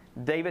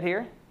 David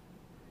here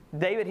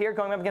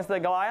going up against the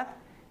Goliath,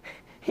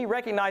 he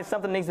recognized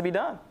something needs to be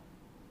done.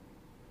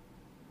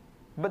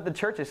 But the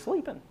church is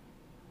sleeping.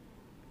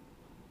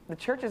 The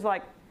church is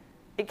like,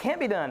 it can't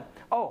be done.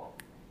 Oh,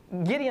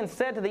 Gideon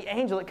said to the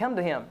angel that come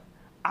to him,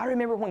 I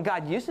remember when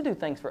God used to do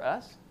things for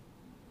us.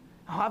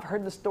 Oh, I've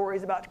heard the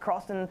stories about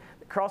crossing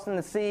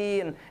the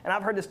sea, and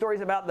I've heard the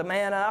stories about the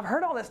manna. I've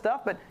heard all that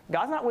stuff, but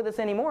God's not with us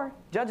anymore.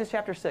 Judges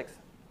chapter 6.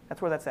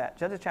 That's where that's at.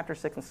 Judges chapter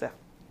 6 and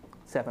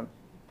 7.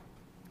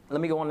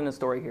 Let me go on in the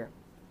story here.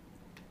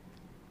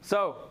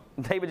 So,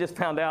 David just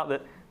found out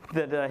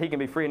that he can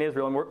be free in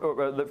Israel,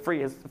 and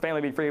his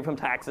family be free from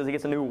taxes. He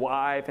gets a new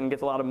wife and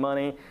gets a lot of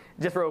money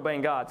just for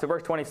obeying God. So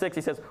verse 26,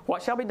 he says,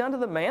 what shall be done to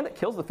the man that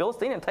kills the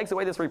Philistine and takes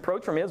away this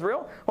reproach from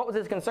Israel? What was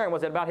his concern?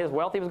 Was it about his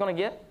wealth he was going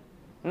to get?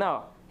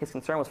 No, his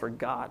concern was for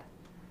God.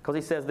 Because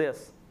he says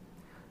this,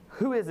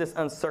 who is this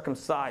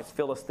uncircumcised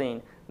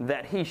Philistine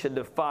that he should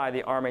defy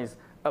the armies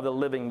of the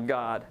living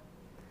God?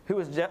 Who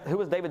was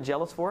David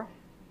jealous for?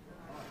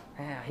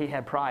 Yeah, he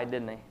had pride,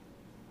 didn't he?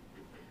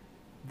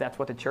 That's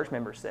what the church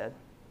members said.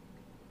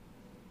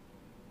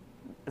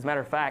 As a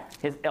matter of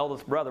fact, his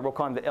eldest brother, we'll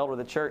call him the elder of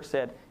the church,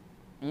 said,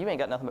 you ain't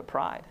got nothing but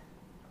pride.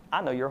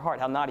 I know your heart,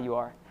 how naughty you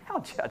are. How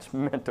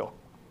judgmental.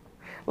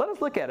 Let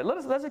us look at it.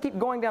 Let's just keep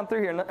going down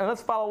through here, and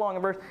let's follow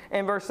along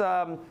in verse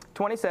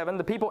 27.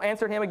 The people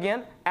answered him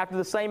again after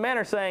the same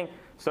manner, saying,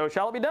 so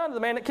shall it be done to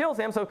the man that kills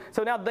him. So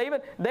now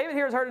David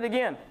here has heard it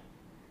again.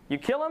 You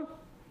kill him,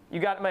 you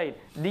got it made.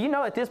 Do you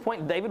know at this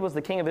point David was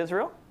the king of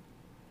Israel?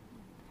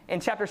 In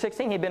chapter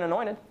 16, he'd been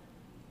anointed.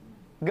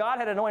 God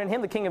had anointed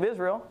him the king of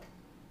Israel.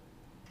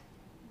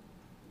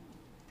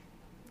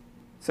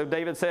 So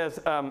David says,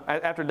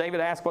 after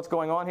David asked what's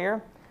going on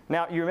here,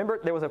 now you remember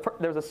there was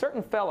a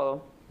certain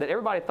fellow that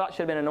everybody thought should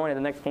have been anointed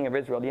the next king of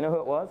Israel. Do you know who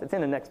it was? It's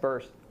in the next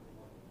verse.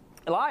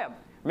 Eliab.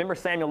 Remember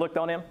Samuel looked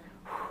on him?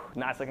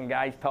 Nice looking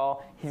guy, he's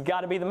tall. He's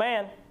got to be the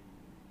man.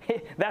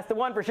 That's the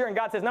one for sure. And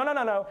God says,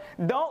 no.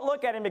 Don't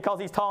look at him because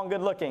he's tall and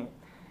good looking.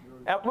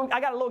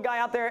 I got a little guy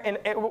out there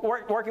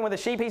working with the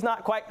sheep. He's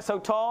not quite so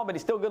tall, but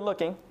he's still good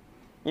looking.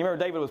 You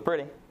remember David was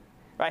pretty.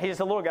 Right? He's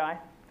just a little guy.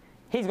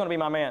 He's going to be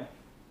my man.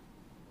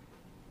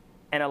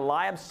 And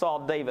Eliab saw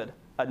David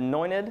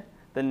anointed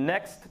the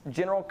next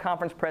general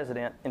conference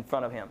president in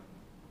front of him.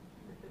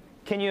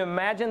 Can you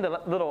imagine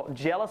the little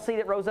jealousy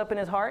that rose up in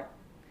his heart?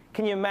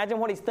 Can you imagine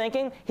what he's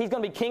thinking? He's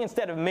going to be king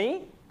instead of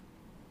me?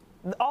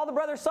 All the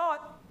brothers saw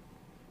it.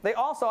 They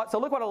all saw it. So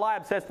look what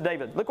Eliab says to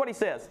David. Look what he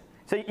says.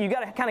 So you got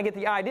to kind of get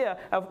the idea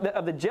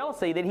of the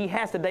jealousy that he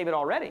has to David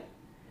already.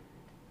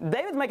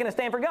 David's making a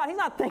stand for God. He's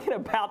not thinking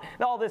about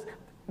all this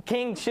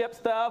kingship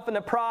stuff and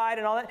the pride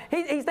and all that.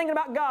 He's thinking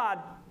about God.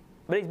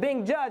 But he's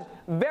being judged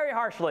very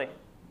harshly.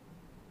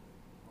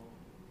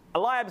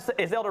 Eliab,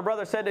 his elder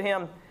brother, said to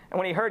him, and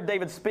when he heard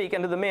David speak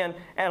unto the men,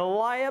 and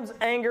Eliab's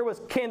anger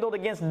was kindled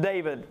against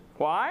David.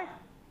 Why?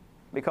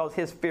 Because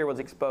his fear was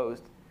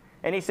exposed.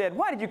 And he said,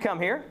 why did you come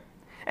here?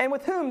 And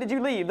with whom did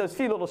you leave those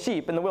few little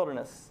sheep in the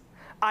wilderness?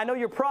 I know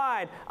your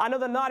pride. I know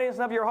the naughtiness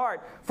of your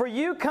heart. For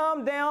you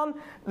come down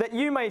that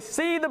you may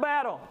see the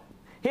battle.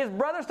 His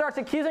brother starts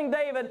accusing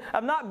David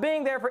of not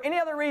being there for any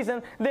other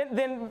reason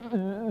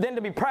than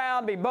to be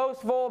proud, be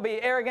boastful,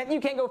 be arrogant.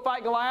 You can't go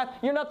fight Goliath.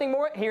 You're nothing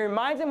more. He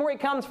reminds him where he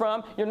comes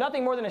from. You're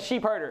nothing more than a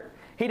sheep herder.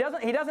 He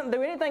doesn't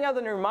do anything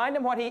other than remind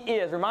him what he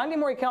is. Remind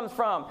him where he comes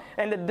from.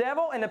 And the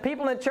devil and the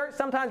people in the church,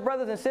 sometimes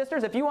brothers and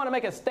sisters, if you want to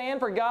make a stand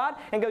for God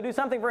and go do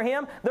something for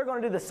him, they're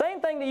going to do the same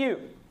thing to you.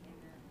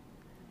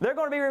 They're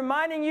going to be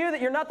reminding you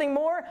that you're nothing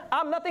more.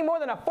 I'm nothing more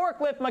than a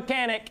forklift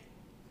mechanic.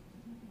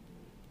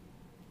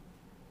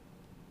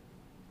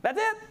 That's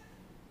it.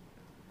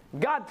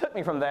 God took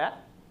me from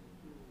that.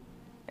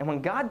 And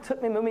when God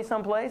took me, moved me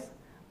someplace,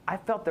 I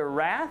felt the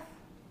wrath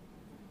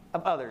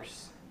of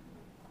others.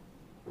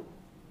 And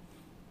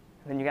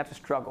then you have to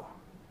struggle.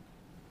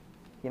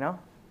 You know?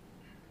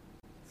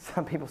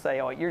 Some people say,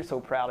 oh, you're so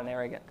proud and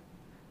arrogant.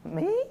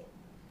 Me?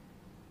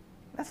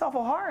 That's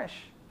awful harsh.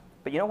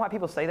 But you know why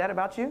people say that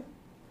about you?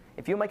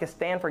 If you make a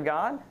stand for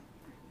God,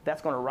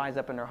 that's going to rise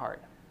up in their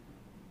heart.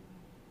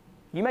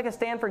 You make a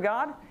stand for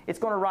God, it's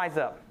going to rise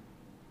up.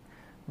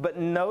 But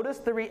notice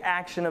the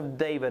reaction of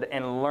David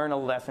and learn a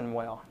lesson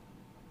well.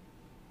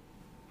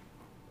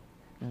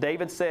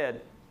 David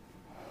said,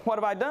 what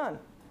have I done?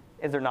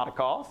 Is there not a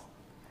cause?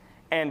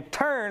 and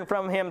turned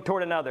from him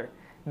toward another.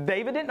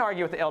 David didn't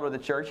argue with the elder of the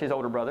church, his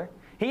older brother.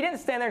 He didn't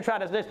stand there and try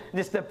to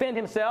just defend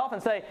himself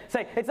and say,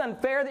 it's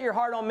unfair that you're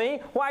hard on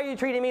me. Why are you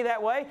treating me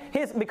that way?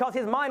 Because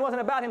his mind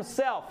wasn't about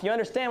himself. You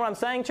understand what I'm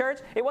saying, church?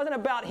 It wasn't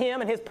about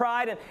him and his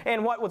pride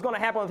and what was going to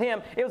happen with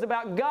him. It was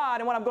about God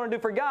and what I'm going to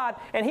do for God.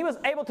 And he was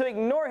able to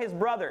ignore his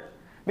brother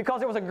because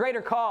there was a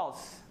greater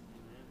cause.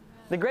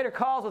 The greater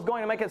cause was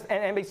going to make us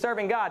and be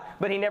serving God.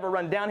 But he never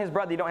run down his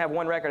brother. You don't have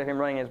one record of him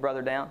running his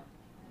brother down.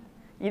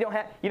 You don't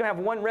have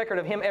one record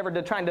of him ever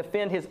to try and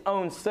defend his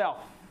own self.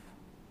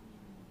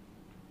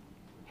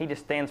 He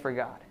just stands for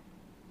God.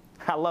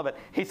 I love it.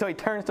 So he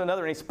turns to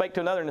another and he spake to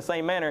another in the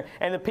same manner.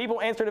 And the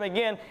people answered him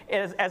again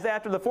as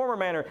after the former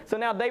manner. So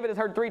now David has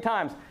heard 3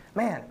 times,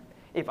 man,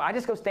 if I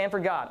just go stand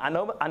for God, I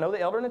know the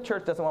elder in the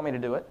church doesn't want me to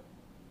do it.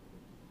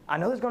 I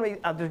know there's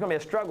going to be a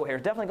struggle here.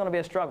 There's definitely going to be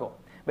a struggle.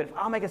 But if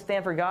I'll make a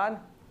stand for God,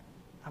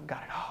 I've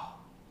got it all.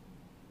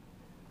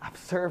 I've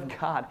served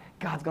God.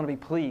 God's going to be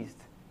pleased.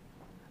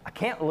 I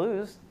can't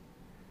lose.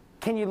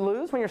 Can you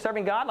lose when you're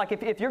serving God? Like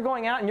if you're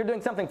going out and you're doing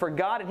something for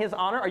God and His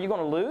honor, are you going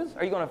to lose?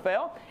 Are you going to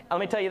fail? And let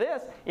me tell you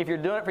this. If you're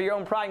doing it for your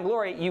own pride and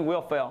glory, you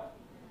will fail.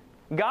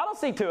 God will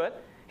see to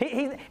it.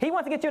 He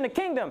wants to get you in the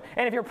kingdom.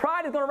 And if your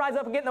pride is going to rise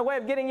up and get in the way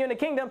of getting you in the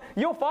kingdom,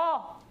 you'll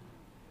fall.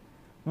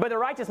 But the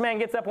righteous man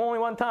gets up only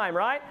one time,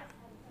 right?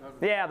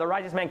 Yeah, the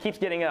righteous man keeps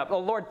getting up. Oh,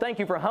 Lord, thank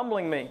you for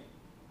humbling me.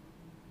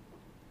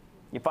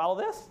 You follow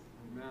this?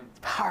 Amen. It's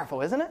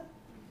powerful, isn't it?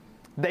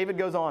 David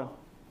goes on.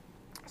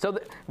 So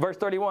verse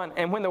 31,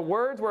 and when the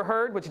words were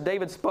heard which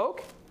David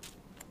spoke,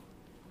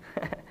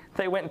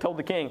 they went and told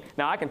the king.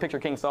 Now I can picture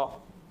King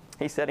Saul.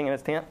 He's sitting in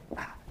his tent.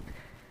 What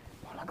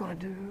am I going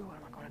to do? What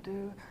am I going to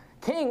do?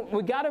 King,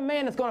 we got a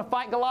man that's going to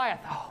fight Goliath.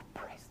 Oh,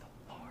 praise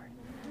the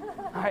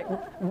Lord. All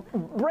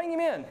right, bring him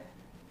in.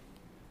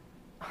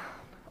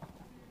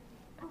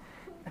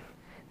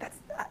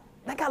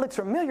 That guy looks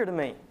familiar to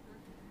me.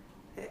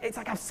 It's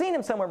like I've seen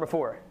him somewhere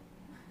before.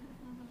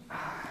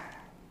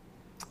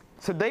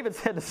 So David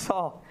said to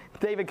Saul,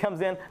 David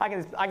comes in. I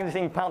can just see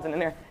him pouncing in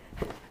there.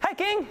 Hey,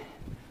 king.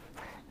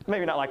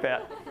 Maybe not like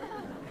that.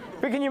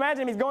 But can you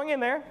imagine him? He's going in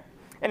there,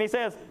 and he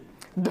says,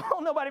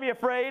 don't nobody be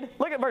afraid.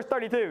 Look at verse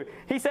 32.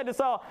 He said to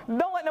Saul,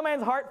 don't let no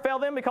man's heart fail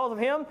them because of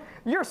him.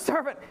 Your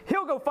servant,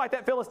 he'll go fight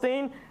that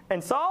Philistine.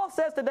 And Saul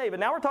says to David,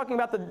 now we're talking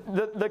about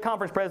the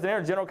conference president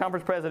or general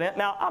conference president.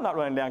 Now, I'm not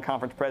running down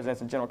conference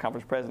presidents and general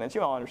conference presidents.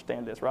 You all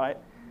understand this, right?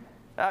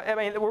 I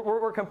mean,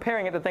 we're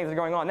comparing it to things that are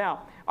going on.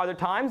 Now, are there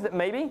times that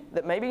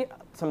maybe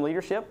some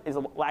leadership is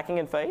lacking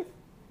in faith?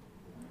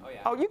 Oh,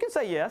 yeah. Oh, you can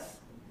say yes.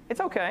 It's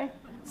okay.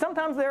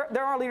 Sometimes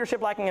there are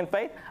leadership lacking in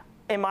faith.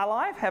 In my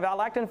life, have I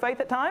lacked in faith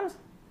at times?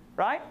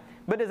 Right?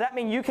 But does that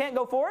mean you can't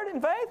go forward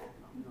in faith?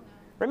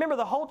 Remember,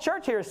 the whole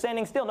church here is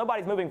standing still.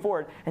 Nobody's moving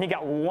forward. And you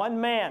got one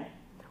man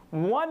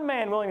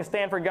willing to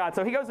stand for God.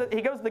 So he goes to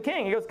the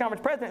king. He goes to the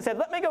conference president and said,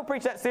 let me go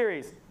preach that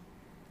series.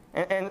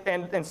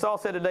 And Saul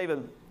said to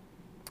David,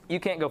 you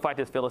can't go fight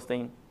this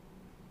Philistine.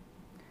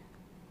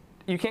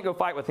 You can't go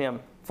fight with him,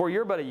 for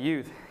you're but a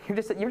youth. You're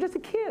just a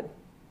kid.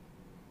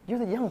 You're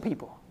the young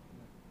people.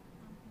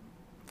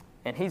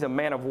 And he's a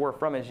man of war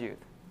from his youth.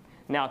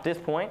 Now, at this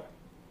point,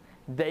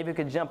 David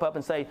could jump up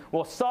and say,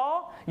 well,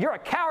 Saul, you're a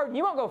coward.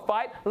 You won't go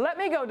fight. Let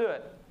me go do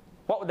it.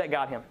 What would that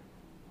got him?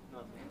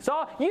 Nothing.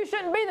 Saul, you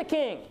shouldn't be the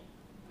king.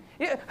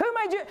 Who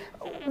made you?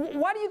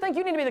 Why do you think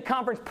you need to be the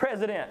conference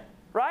president?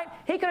 Right?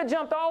 He could have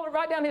jumped all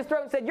right down his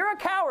throat and said, you're a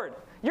coward.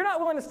 You're not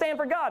willing to stand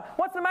for God.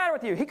 What's the matter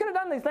with you? He could have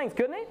done these things,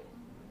 couldn't he?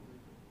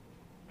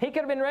 He could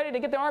have been ready to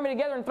get the army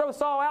together and throw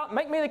Saul out and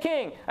make me the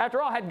king.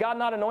 After all, had God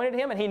not anointed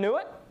him and he knew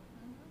it?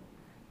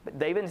 But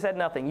David said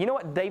nothing. You know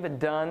what David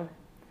done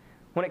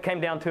when it came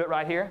down to it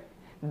right here?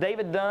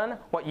 David done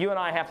what you and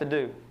I have to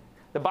do.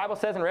 The Bible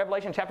says in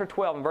Revelation chapter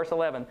 12 and verse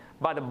 11,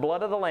 by the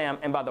blood of the Lamb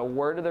and by the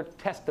word of their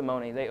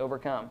testimony they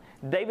overcome.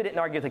 David didn't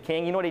argue with the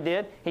king. You know what he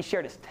did? He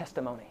shared his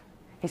testimony.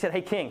 He said,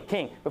 hey,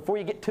 king, before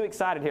you get too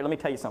excited here, let me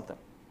tell you something.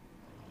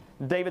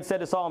 David said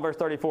to Saul in verse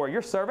 34,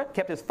 your servant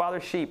kept his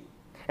father's sheep,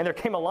 and there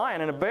came a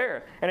lion and a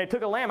bear, and they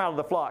took a lamb out of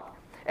the flock.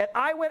 And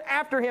I went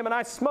after him, and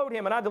I smote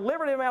him, and I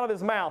delivered him out of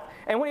his mouth.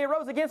 And when he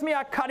arose against me,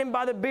 I caught him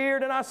by the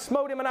beard, and I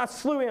smote him, and I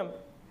slew him.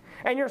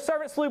 And your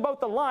servant slew both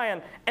the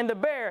lion and the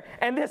bear,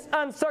 and this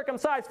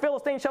uncircumcised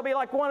Philistine shall be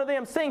like one of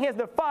them, seeing he has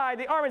defied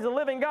the armies of the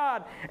living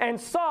God. And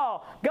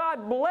Saul,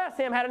 God bless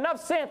him, had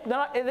enough sense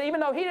that even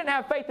though he didn't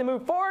have faith to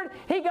move forward,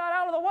 he got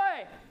out of the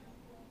way.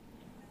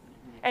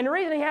 And the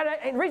reason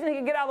he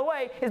could get out of the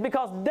way is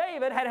because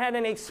David had had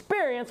an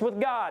experience with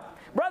God.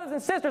 Brothers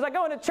and sisters, I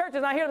go into churches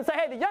and I hear them say,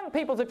 hey, the young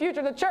people's the future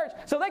of the church,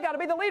 so they got to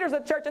be the leaders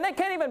of the church, and they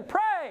can't even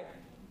pray.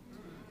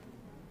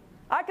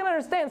 I can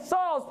understand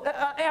Saul's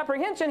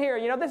apprehension here.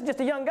 You know, this is just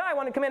a young guy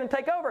wanting to come in and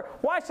take over.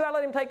 Why should I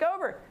let him take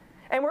over?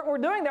 And we're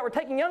doing that. We're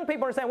taking young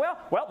people and saying, well,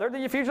 they're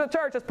the future of the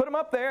church. Let's put them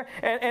up there,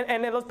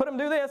 and let's put them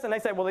do this. And they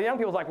say, well, the young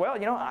people's like, well,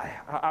 you know,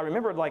 I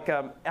remember, like,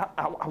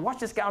 I watched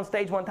this guy on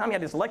stage one time. He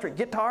had this electric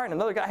guitar, and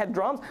another guy had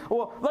drums.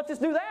 Well, let's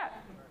just do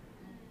that.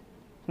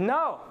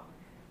 No.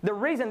 The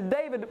reason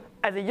David,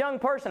 as a young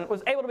person,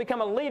 was able to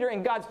become a leader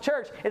in God's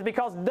church is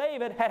because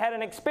David had had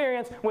an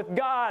experience with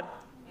God.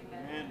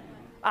 Amen.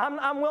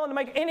 I'm willing to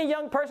make any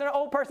young person or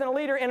old person a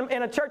leader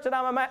in a church that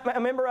I'm a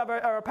member of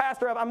or a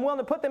pastor of. I'm willing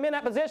to put them in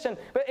that position.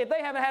 But if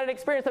they haven't had an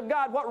experience of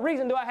God, what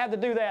reason do I have to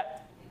do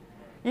that?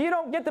 You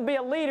don't get to be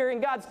a leader in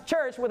God's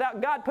church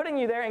without God putting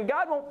you there. And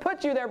God won't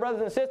put you there,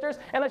 brothers and sisters,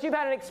 unless you've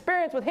had an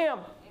experience with Him.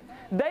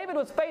 David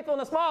was faithful in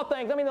the small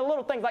things. I mean the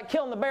little things like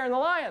killing the bear and the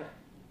lion.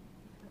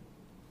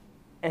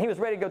 And he was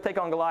ready to go take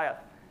on Goliath.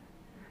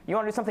 You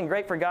want to do something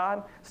great for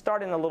God?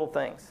 Start in the little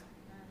things.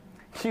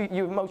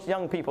 You most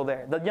young people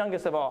there, the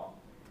youngest of all.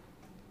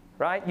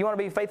 Right? You want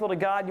to be faithful to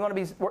God? You want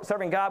to be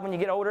serving God when you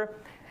get older?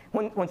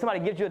 When somebody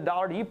gives you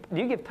 $1, do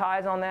you give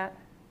tithes on that?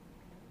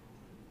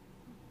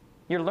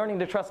 You're learning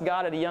to trust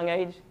God at a young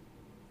age?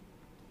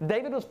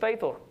 David was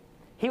faithful.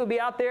 He would be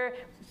out there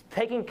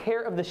taking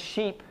care of the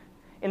sheep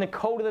in the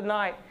cold of the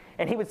night.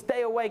 And he would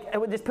stay awake and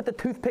would just put the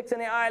toothpicks in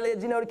the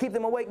eyelids, to keep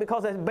them awake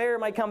because a bear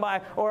might come by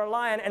or a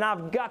lion, and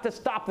I've got to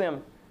stop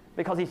them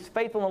because he's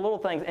faithful in the little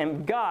things.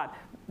 And God,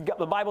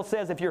 the Bible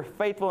says if you're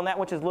faithful in that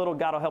which is little,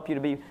 God will help you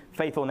to be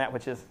faithful in that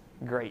which is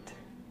great.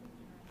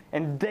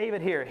 And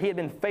David here, he had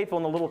been faithful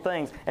in the little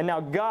things, and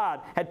now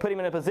God had put him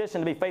in a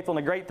position to be faithful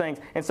in the great things.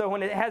 And so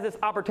when it has this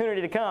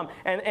opportunity to come,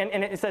 and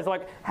it says,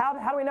 like, how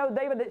do we know,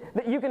 David,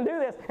 that you can do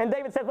this? And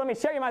David says, let me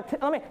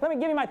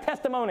give you my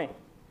testimony.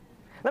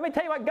 Let me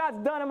tell you what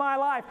God's done in my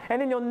life, and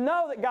then you'll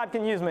know that God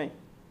can use me.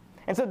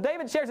 And so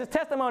David shares his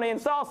testimony, and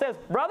Saul says,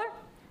 brother,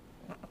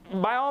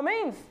 by all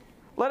means,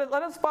 let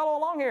us follow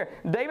along here.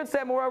 David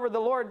said, moreover, the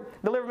Lord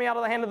delivered me out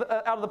of the hand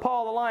out of the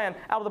paw of the lion,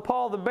 out of the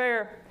paw of the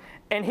bear,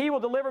 and he will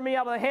deliver me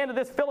out of the hand of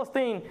this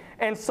Philistine.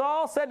 And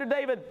Saul said to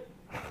David,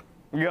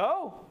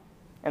 go,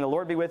 and the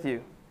Lord be with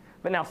you.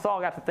 But now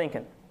Saul got to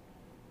thinking.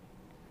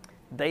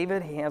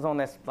 David, he has on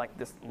this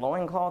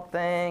loincloth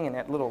thing and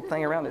that little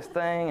thing around his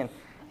thing, and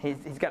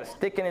he's got a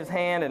stick in his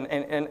hand,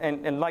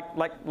 and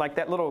like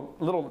that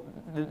little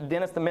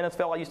Dennis the Menace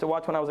fellow I used to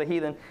watch when I was a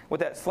heathen with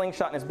that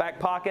slingshot in his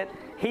back pocket.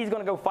 He's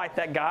going to go fight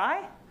that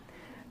guy.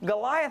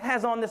 Goliath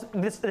has on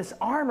this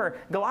armor.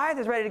 Goliath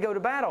is ready to go to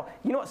battle.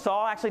 You know what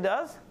Saul actually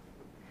does?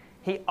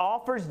 He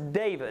offers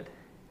David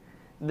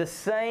the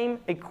same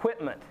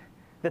equipment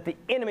that the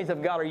enemies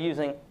of God are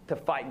using to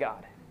fight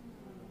God.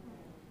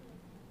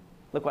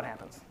 Look what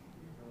happens.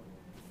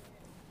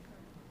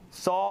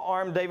 Saul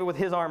armed David with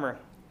his armor.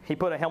 He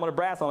put a helmet of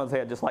brass on his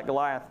head, just like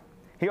Goliath.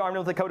 He armed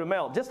him with a coat of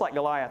mail, just like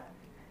Goliath.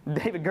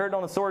 David girded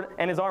on his sword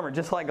and his armor,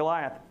 just like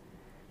Goliath.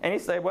 And he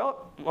said,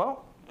 well,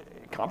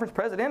 conference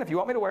president, if you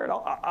want me to wear it,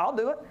 I'll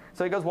do it.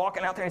 So he goes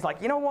walking out there, and he's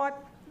like, you know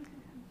what?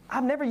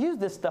 I've never used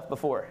this stuff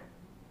before.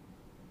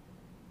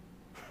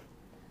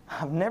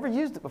 I've never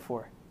used it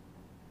before.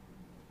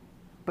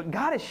 But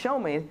God has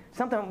shown me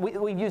something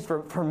we've used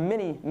for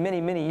many, many,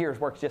 many years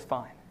works just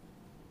fine.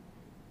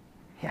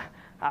 Yeah,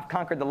 I've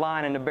conquered the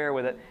lion and the bear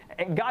with it.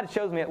 And God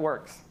shows me it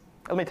works.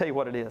 Let me tell you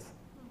what it is.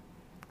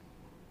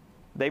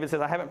 David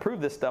says, I haven't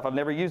proved this stuff. I've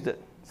never used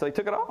it. So he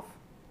took it off.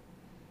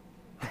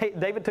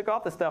 David took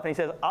off the stuff, and he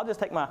says, I'll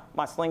just take my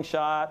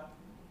slingshot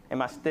and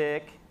my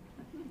stick.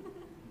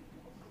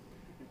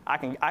 I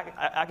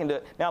can do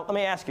it. Now, let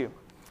me ask you.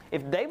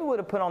 If David would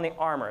have put on the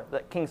armor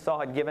that King Saul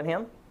had given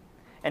him,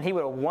 and he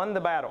would have won the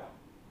battle,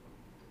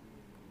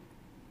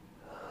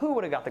 who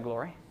would have got the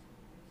glory?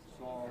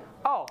 Saul.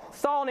 Oh,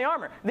 Saul in the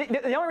armor.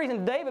 The only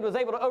reason David was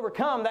able to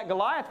overcome that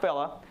Goliath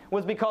fella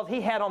was because he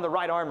had on the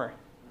right armor.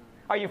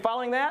 Are you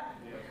following that?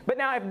 Yes. But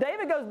now if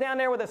David goes down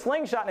there with a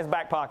slingshot in his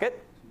back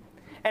pocket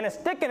and a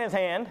stick in his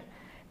hand,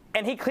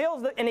 and he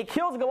kills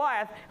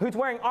Goliath, who's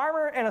wearing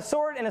armor and a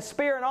sword and a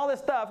spear and all this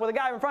stuff with a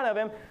guy in front of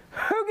him,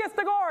 who gets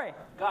the glory?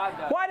 God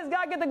does. Why does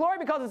God get the glory?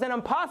 Because it's an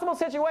impossible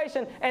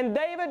situation, and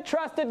David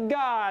trusted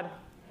God.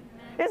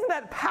 Isn't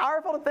that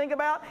powerful to think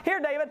about? Here,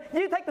 David,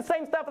 you take the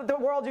same stuff that the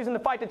world's using to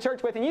fight the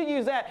church with, and you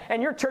use that,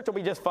 and your church will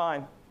be just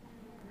fine.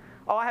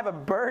 Oh, I have a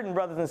burden,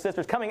 brothers and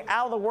sisters, coming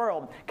out of the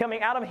world,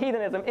 coming out of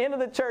heathenism into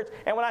the church,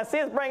 and when I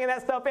see us bringing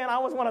that stuff in, I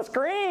always want to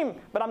scream,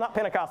 but I'm not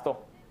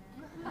Pentecostal.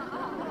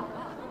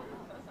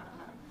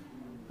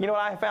 You know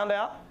what I found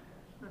out?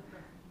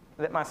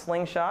 That my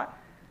slingshot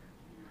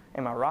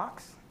and my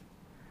rocks,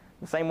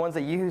 the same ones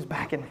they used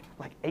back in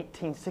like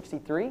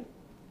 1863,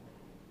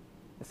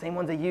 the same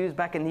ones they used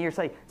back in the year,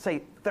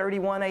 say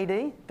 31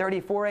 AD,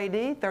 34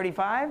 AD,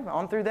 35,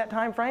 on through that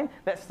time frame,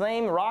 that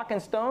same rock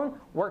and stone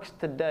works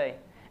today.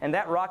 And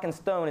that rock and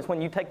stone is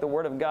when you take the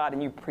Word of God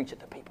and you preach it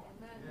to people.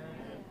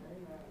 Amen.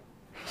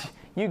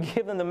 You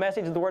give them the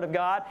message of the Word of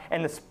God,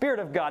 and the Spirit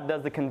of God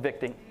does the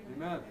convicting.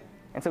 Amen.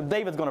 And so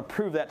David's going to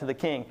prove that to the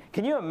king.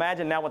 Can you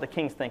imagine now what the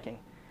king's thinking?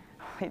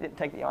 He didn't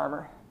take the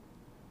armor.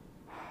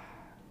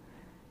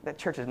 That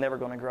church is never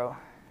going to grow.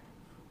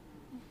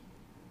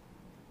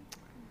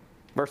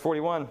 Verse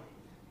 41.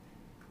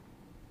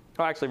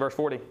 Oh, actually, verse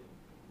 40.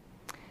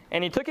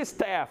 And he took his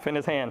staff in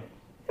his hand,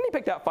 and he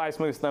picked out 5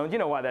 smooth stones. You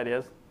know why that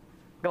is.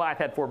 Goliath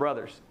had 4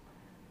 brothers.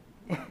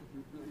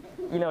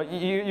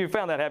 You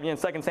found that, haven't you, in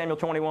 2 Samuel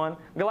 21?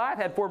 Goliath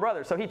had 4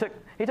 brothers, so he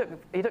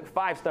took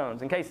 5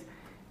 stones in case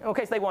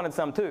Okay, so they wanted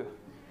some too.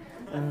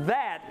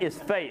 That is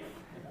faith.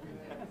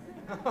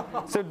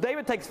 So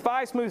David takes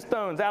 5 smooth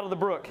stones out of the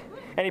brook,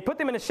 and he put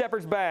them in a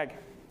shepherd's bag,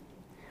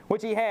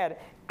 which he had,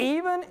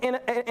 even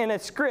in a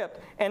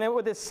scrip, and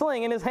with his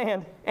sling in his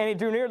hand, and he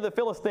drew near to the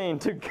Philistine.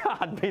 To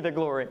God be the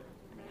glory.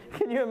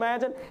 Can you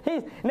imagine?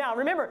 Now,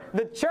 remember,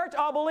 the church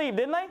all believed,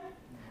 didn't they?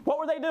 What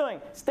were they doing?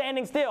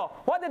 Standing still.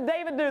 What did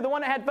David do, the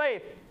one that had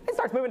faith? He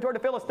starts moving toward the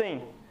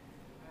Philistine.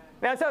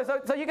 Now,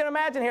 so you can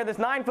imagine here this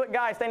 9-foot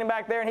guy standing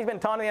back there, and he's been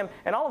taunting him,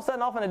 and all of a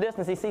sudden, off in the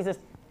distance, he sees this.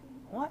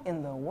 What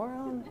in the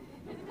world?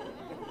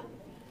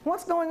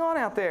 What's going on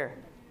out there?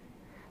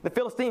 The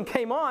Philistine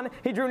came on,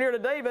 he drew near to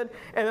David,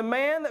 and the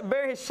man that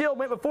bare his shield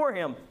went before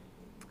him.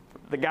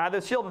 The guy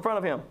with the shield in front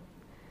of him.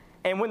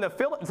 And when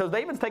so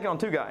David's taking on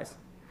 2 guys.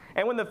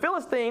 And when the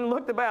Philistine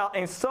looked about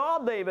and saw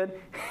David,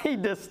 he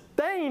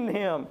disdained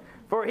him,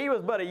 for he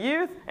was but a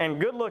youth and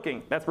good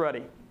looking. That's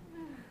ruddy.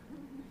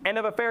 And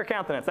of a fair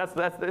countenance.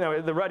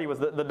 The ruddy was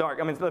the dark.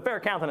 I mean, the fair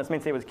countenance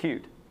means he was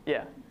cute.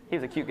 Yeah, he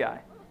was a cute guy.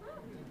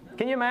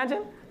 Can you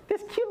imagine?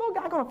 This cute little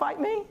guy going to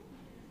fight me?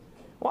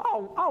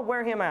 Well, I'll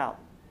wear him out.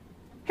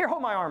 Here,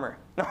 hold my armor.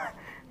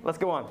 Let's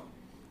go on.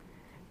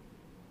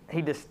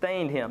 He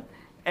disdained him.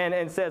 And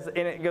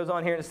it goes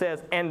on here and it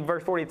says, and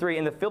verse 43,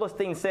 and the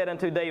Philistine said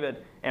unto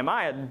David, am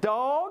I a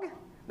dog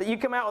that you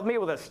come out with me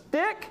with a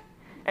stick?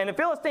 And the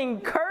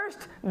Philistine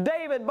cursed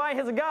David by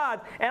his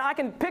gods. And I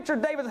can picture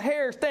David's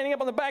hair standing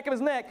up on the back of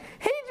his neck.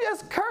 He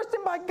just cursed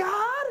him by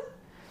God?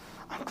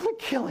 I'm going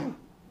to kill him.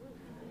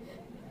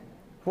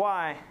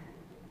 Why?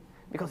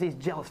 Because he's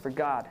jealous for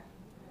God.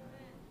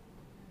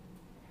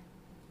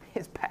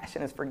 His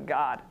passion is for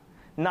God,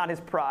 not his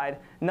pride,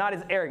 not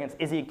his arrogance.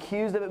 Is he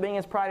accused of it being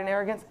his pride and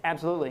arrogance?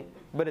 Absolutely.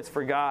 But it's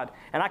for God.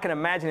 And I can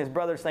imagine his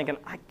brothers thinking,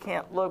 I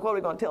can't look. What are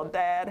we going to tell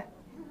Dad?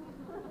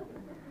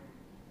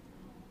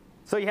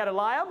 So you had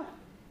Eliab,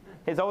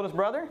 his oldest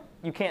brother.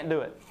 You can't do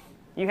it.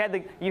 You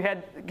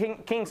had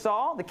King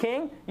Saul, the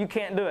king. You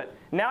can't do it.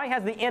 Now he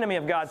has the enemy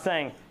of God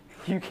saying,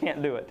 you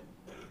can't do it.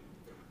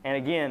 And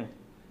again,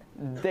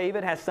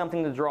 David has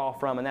something to draw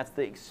from, and that's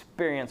the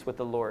experience with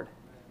the Lord.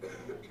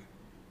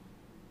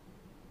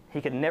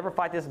 He could never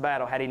fight this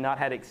battle had he not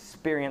had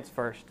experience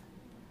first.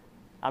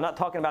 I'm not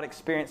talking about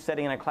experience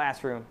sitting in a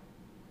classroom.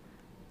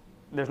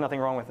 There's nothing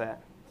wrong with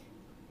that.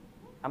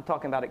 I'm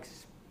talking about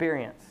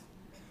experience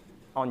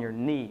on your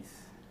knees.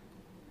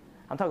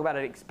 I'm talking about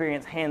an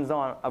experience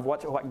hands-on of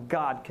what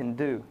God can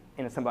do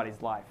in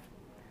somebody's life.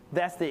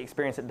 That's the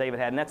experience that David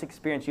had, and that's the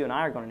experience you and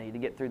I are going to need to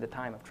get through the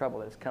time of trouble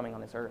that is coming on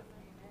this earth.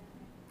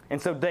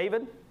 And so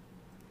David,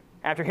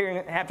 after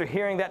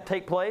hearing that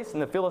take place,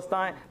 and the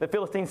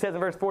Philistine says in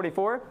verse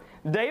 44,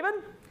 David,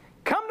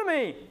 come to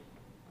me,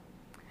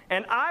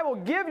 and I will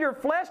give your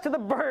flesh to the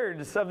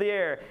birds of the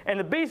air and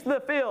the beasts of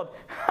the field.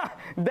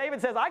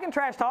 David says, I can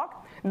trash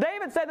talk.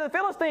 David said to the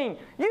Philistine,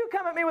 you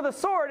come at me with a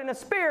sword and a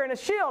spear and a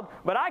shield,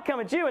 but I come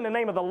at you in the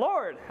name of the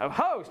Lord of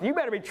hosts. You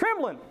better be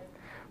trembling.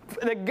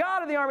 The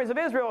God of the armies of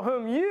Israel,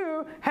 whom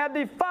you have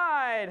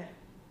defied.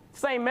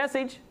 Same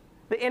message.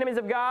 The enemies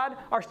of God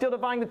are still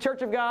defying the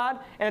church of God,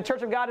 and the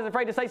church of God is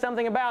afraid to say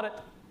something about it.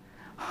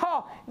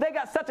 Oh, they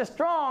got such a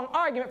strong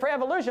argument for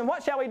evolution.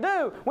 What shall we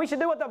do? We should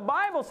do what the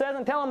Bible says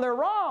and tell them they're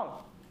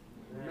wrong.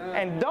 Amen.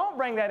 And don't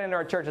bring that into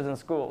our churches and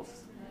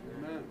schools.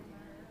 Amen.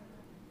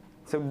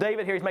 So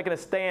David here is making a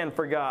stand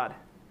for God.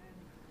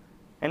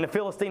 And the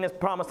Philistine has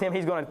promised him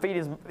he's going to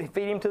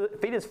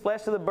feed his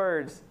flesh to the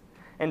birds.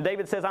 And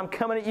David says, I'm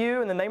coming at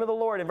you in the name of the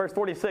Lord in verse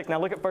 46. Now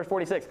look at verse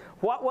 46.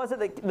 What was it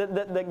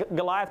that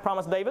Goliath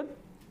promised David?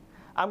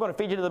 I'm going to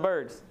feed you to the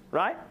birds,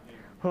 right?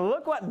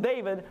 Look what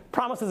David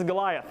promises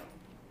Goliath.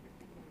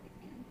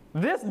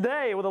 This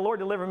day will the Lord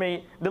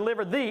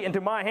deliver thee into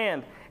my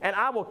hand, and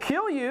I will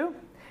kill you,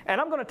 and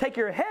I'm going to take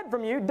your head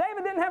from you.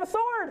 David didn't have a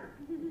sword.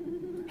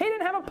 He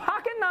didn't have a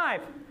pocket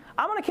knife.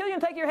 I'm going to kill you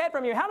and take your head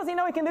from you. How does he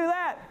know he can do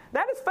that?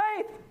 That is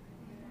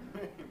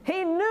faith.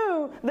 He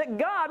knew that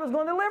God was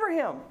going to deliver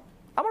him.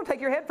 I'm going to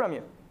take your head from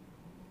you.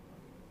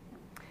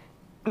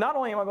 Not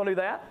only am I going to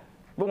do that,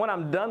 but when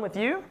I'm done with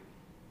you,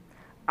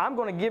 I'm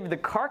going to give the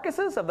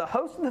carcasses of the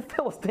host of the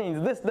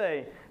Philistines this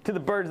day to the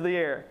birds of the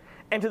air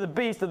and to the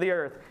beasts of the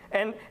earth,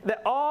 and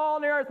that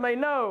all the earth may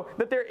know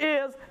that there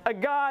is a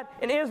God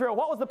in Israel.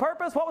 What was the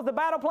purpose? What was the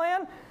battle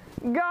plan?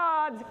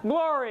 God's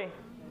glory.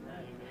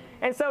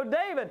 And so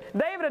David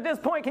at this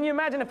point, can you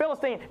imagine a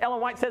Philistine? Ellen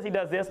White says he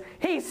does this.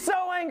 He's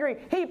so angry,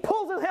 he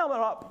pulls his helmet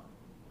up.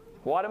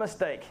 What a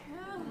mistake.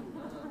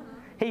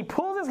 He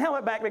pulls his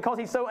helmet back because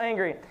he's so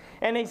angry.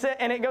 And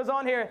it goes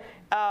on here.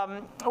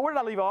 Where did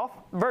I leave off?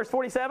 Verse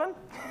 47.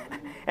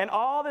 And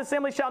all the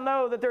assembly shall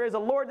know that there is a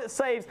Lord that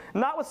saves,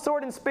 not with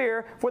sword and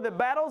spear, for the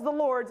battle is the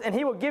Lord's, and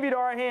he will give you to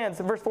our hands.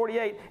 Verse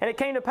 48. And it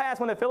came to pass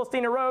when the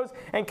Philistine arose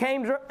and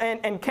came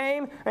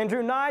and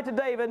drew nigh to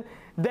David,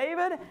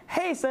 David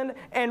hastened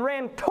and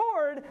ran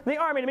toward the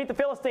army to meet the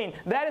Philistine.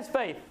 That is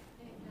faith.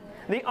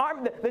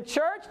 The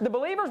church, the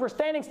believers were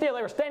standing still.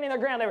 They were standing their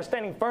ground. They were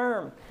standing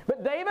firm.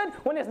 But David,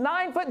 when this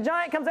 9-foot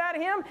giant comes out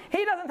of him,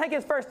 he doesn't take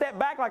his first step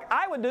back like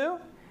I would do.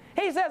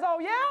 He says, oh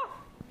yeah?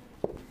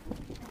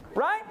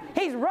 Right?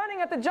 He's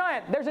running at the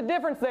giant. There's a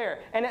difference there.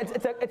 And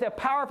it's a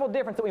powerful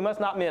difference that we must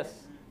not miss.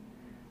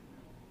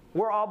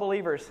 We're all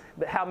believers,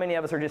 but how many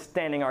of us are just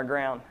standing our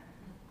ground?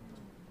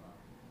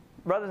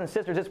 Brothers and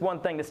sisters, it's one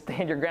thing to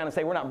stand your ground and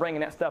say, we're not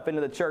bringing that stuff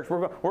into the church.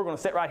 We're going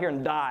to sit right here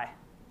and die.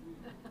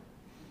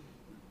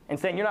 And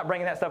saying, you're not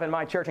bringing that stuff in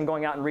my church and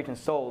going out and reaching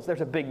souls.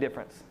 There's a big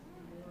difference.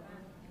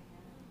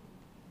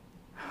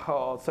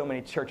 Oh, so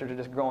many churches are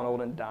just growing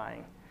old and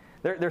dying.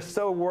 They're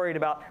so worried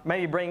about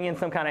maybe bringing in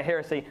some kind of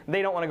heresy.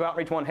 They don't want to go out and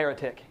reach one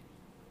heretic.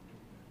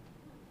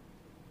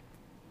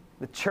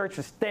 The church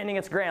is standing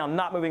its ground,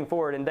 not moving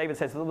forward. And David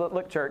says,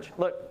 look, church,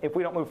 look, if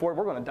we don't move forward,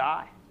 we're going to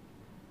die.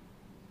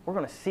 We're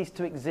going to cease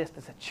to exist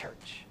as a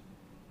church.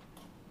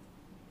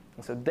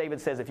 And so David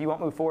says, if you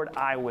won't move forward,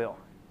 I will.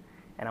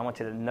 And I want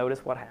you to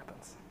notice what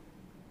happens.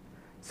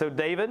 So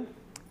David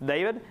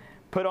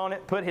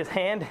put his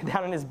hand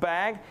down in his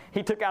bag.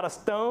 He took out a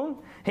stone.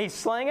 He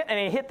slang it, and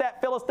he hit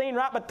that Philistine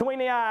right between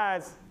the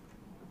eyes.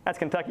 That's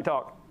Kentucky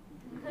talk.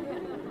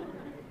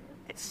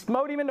 It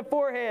smote him in the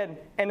forehead,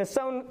 and the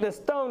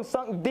stone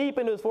sunk deep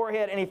into his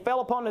forehead, and he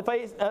fell upon the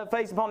face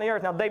upon the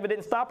earth. Now, David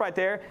didn't stop right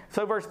there.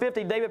 So verse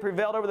 50, David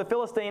prevailed over the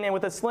Philistine, and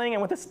with a sling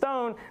and with a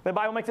stone, the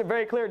Bible makes it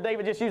very clear,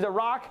 David just used a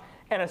rock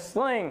and a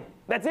sling.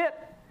 That's it.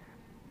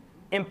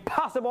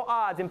 Impossible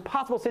odds,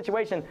 impossible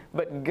situation,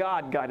 but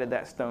God guided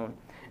that stone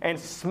and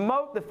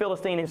smote the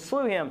Philistine and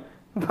slew him.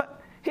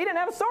 But he didn't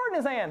have a sword in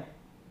his hand.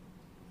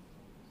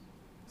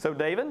 So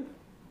David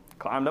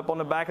climbed up on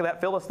the back of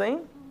that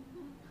Philistine.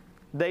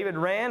 David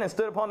ran and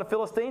stood upon the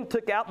Philistine,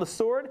 took out the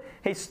sword.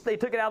 He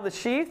took it out of the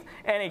sheath,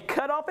 and he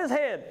cut off his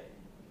head.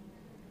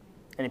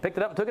 And he picked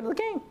it up and took it to the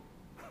king.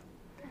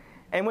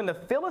 And when the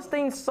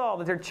Philistines saw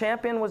that their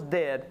champion was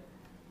dead,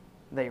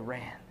 they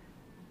ran.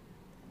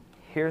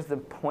 Here's the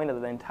point of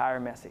the entire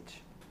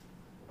message.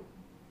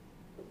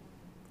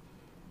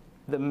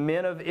 The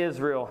men of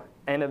Israel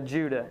and of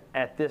Judah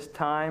at this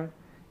time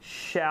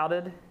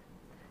shouted,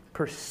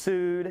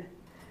 pursued,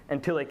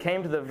 until they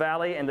came to the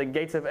valley and the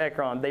gates of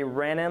Ekron. They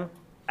ran him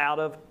out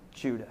of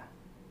Judah.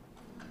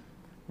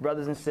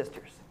 Brothers and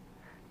sisters,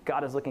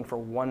 God is looking for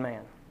one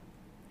man.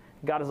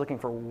 God is looking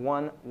for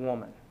one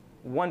woman,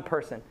 one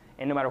person.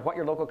 And no matter what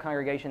your local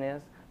congregation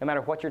is, no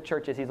matter what your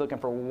church is, He's looking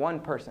for one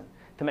person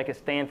to make a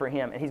stand for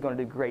Him, and He's going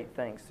to do great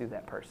things through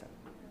that person.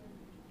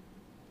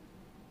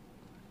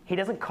 He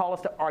doesn't call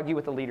us to argue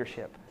with the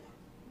leadership.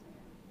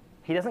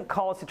 He doesn't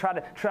call us to try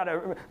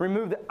to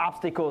remove the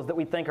obstacles that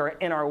we think are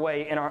in our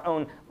way in our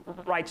own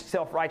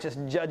self-righteous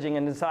judging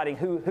and deciding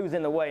who's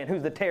in the way and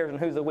who's the tares and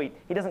who's the wheat.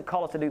 He doesn't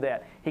call us to do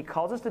that. He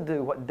calls us to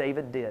do what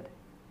David did.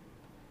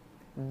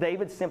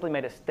 David simply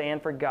made a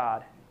stand for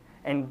God,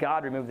 and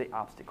God removed the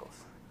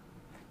obstacles.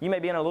 You may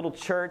be in a little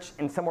church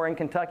somewhere in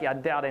Kentucky. I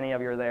doubt any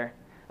of you are there.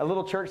 A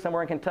little church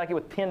somewhere in Kentucky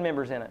with 10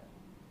 members in it.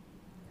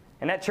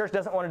 And that church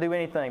doesn't want to do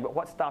anything, but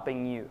what's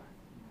stopping you?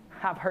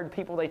 I've heard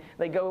people,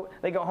 they go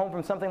home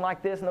from something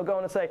like this, and they'll go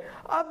in and say,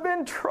 I've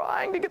been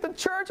trying to get to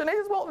church, and they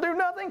just won't do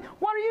nothing.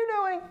 What are you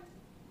doing?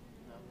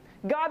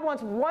 God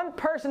wants one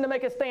person to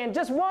make a stand,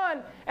 just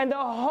one, and the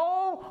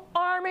whole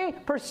army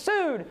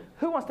pursued.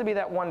 Who wants to be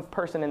that one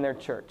person in their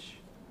church?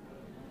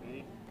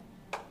 Me.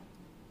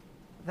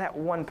 That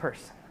one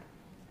person.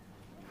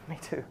 Me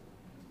too.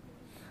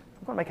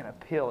 I'm going to make an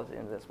appeal at the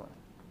end of this one.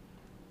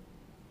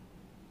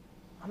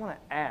 I want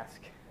to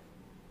ask.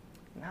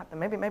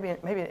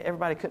 Maybe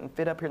everybody couldn't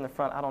fit up here in the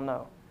front. I don't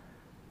know.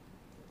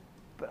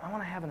 But I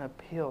want to have an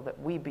appeal that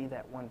we be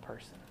that one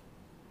person.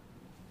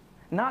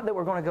 Not that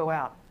we're going to go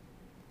out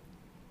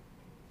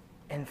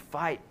and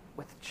fight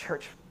with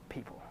church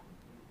people.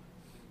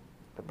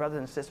 But brothers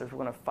and sisters, we're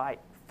going to fight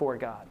for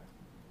God.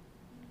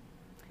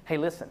 Hey,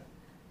 listen.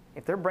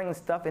 If they're bringing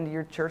stuff into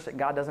your church that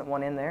God doesn't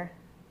want in there,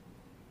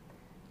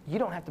 you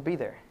don't have to be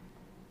there.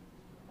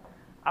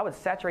 I would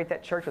saturate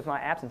that church with my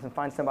absence and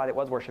find somebody that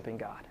was worshiping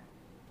God.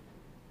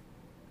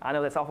 I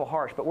know that's awful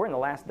harsh, but we're in the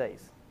last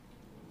days.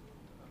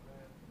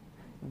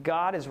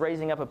 God is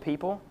raising up a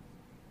people,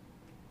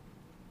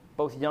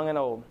 both young and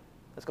old,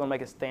 that's going to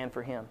make a stand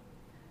for Him.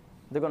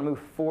 They're going to move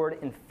forward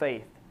in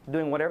faith,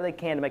 doing whatever they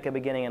can to make a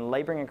beginning and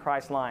laboring in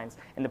Christ's lines.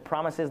 And the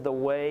promise is the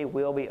way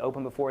will be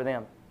open before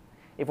them.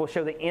 If we'll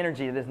show the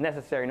energy that is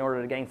necessary in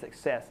order to gain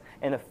success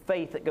and the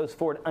faith that goes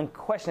forward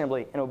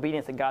unquestionably in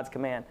obedience to God's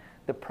command,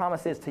 the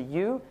promise is to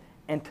you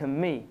and to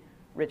me,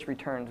 rich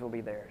returns will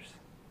be theirs.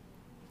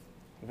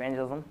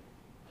 Evangelism,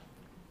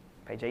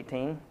 page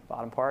 18,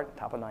 bottom part,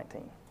 top of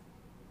 19.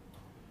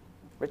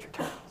 Rich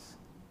returns.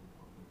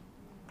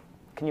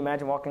 Can you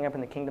imagine walking up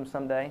in the kingdom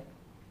someday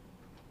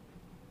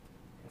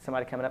and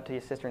somebody coming up to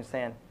you, sister, and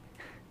saying,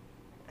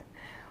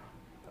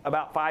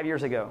 about 5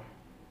 years ago,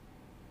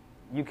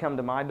 you come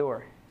to my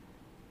door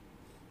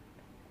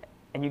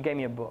and you gave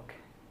me a book.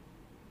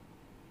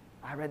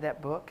 I read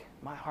that book,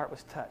 my heart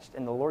was touched,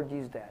 and the Lord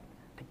used that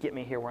to get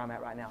me here where I'm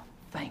at right now.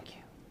 Thank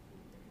you.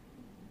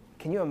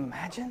 Can you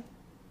imagine?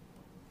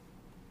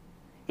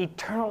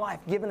 Eternal life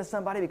given to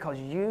somebody because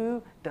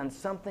you've done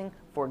something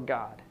for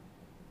God.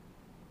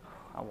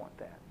 I want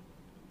that.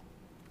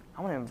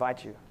 I want to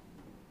invite you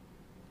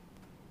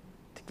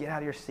to get out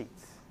of your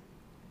seats.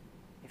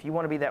 If you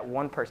want to be that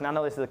one person, I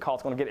know this is a call,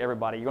 it's going to get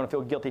everybody. You're going to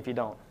feel guilty if you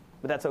don't,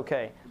 but that's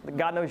okay. But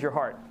God knows your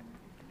heart.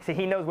 See,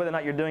 He knows whether or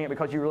not you're doing it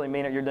because you really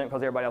mean it, or you're doing it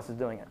because everybody else is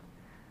doing it.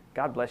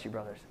 God bless you,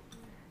 brothers.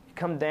 You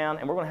come down,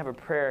 and we're going to have a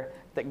prayer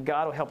that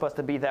God will help us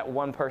to be that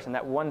one person,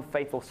 that one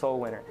faithful soul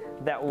winner,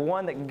 that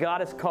one that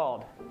God has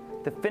called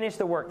to finish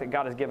the work that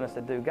God has given us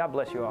to do. God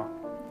bless you all.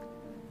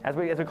 As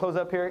we close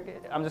up here,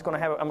 I'm just going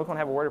to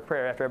have a word of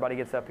prayer after everybody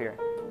gets up here.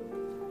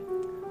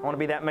 I want to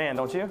be that man,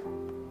 don't you?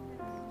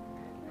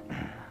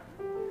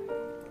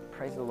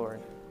 Praise the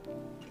Lord.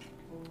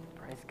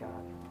 Praise God.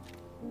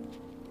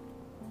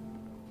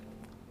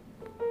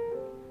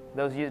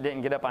 Those of you that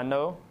didn't get up, I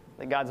know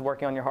that God's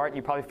working on your heart.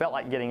 You probably felt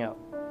like getting up.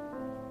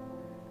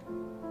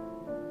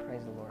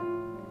 Praise the Lord.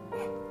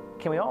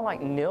 Can we all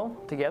kneel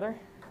together?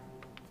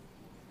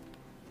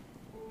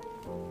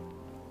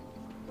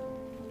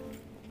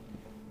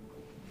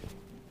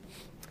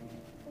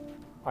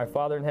 Our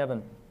Father in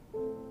heaven,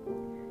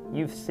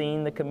 you've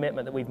seen the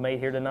commitment that we've made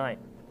here tonight.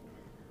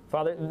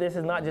 Father, this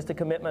is not just a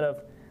commitment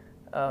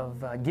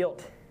of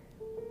guilt,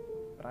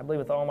 but I believe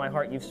with all my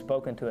heart you've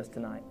spoken to us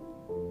tonight.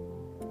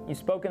 You've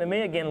spoken to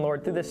me again,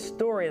 Lord, through this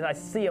story as I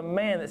see a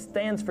man that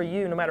stands for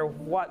you no matter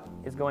what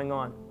is going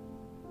on.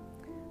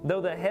 Though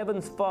the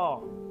heavens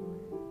fall,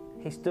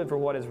 he stood for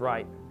what is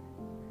right.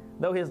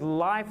 Though his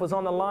life was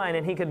on the line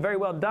and he could very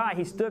well die,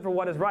 he stood for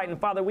what is right. And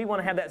Father, we want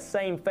to have that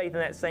same faith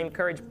and that same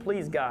courage.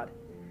 Please, God,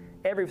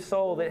 every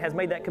soul that has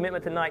made that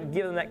commitment tonight,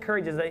 give them that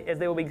courage as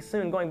they will be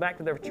soon going back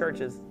to their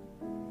churches,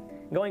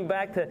 going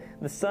back to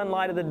the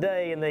sunlight of the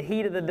day and the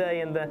heat of the day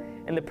and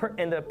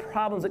the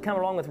problems that come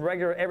along with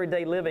regular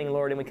everyday living,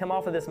 Lord. And we come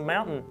off of this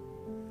mountain.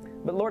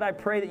 But Lord, I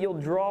pray that you'll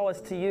draw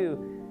us to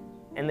you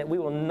and that we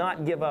will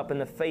not give up in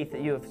the faith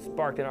that you have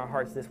sparked in our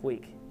hearts this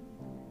week.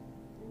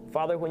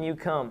 Father, when you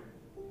come,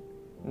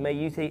 may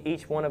you see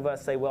each one of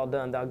us say, well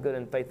done, thou good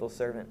and faithful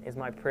servant, is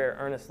my prayer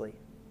earnestly.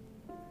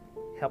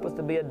 Help us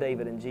to be a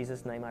David. In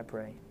Jesus' name I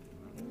pray.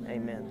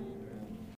 Amen.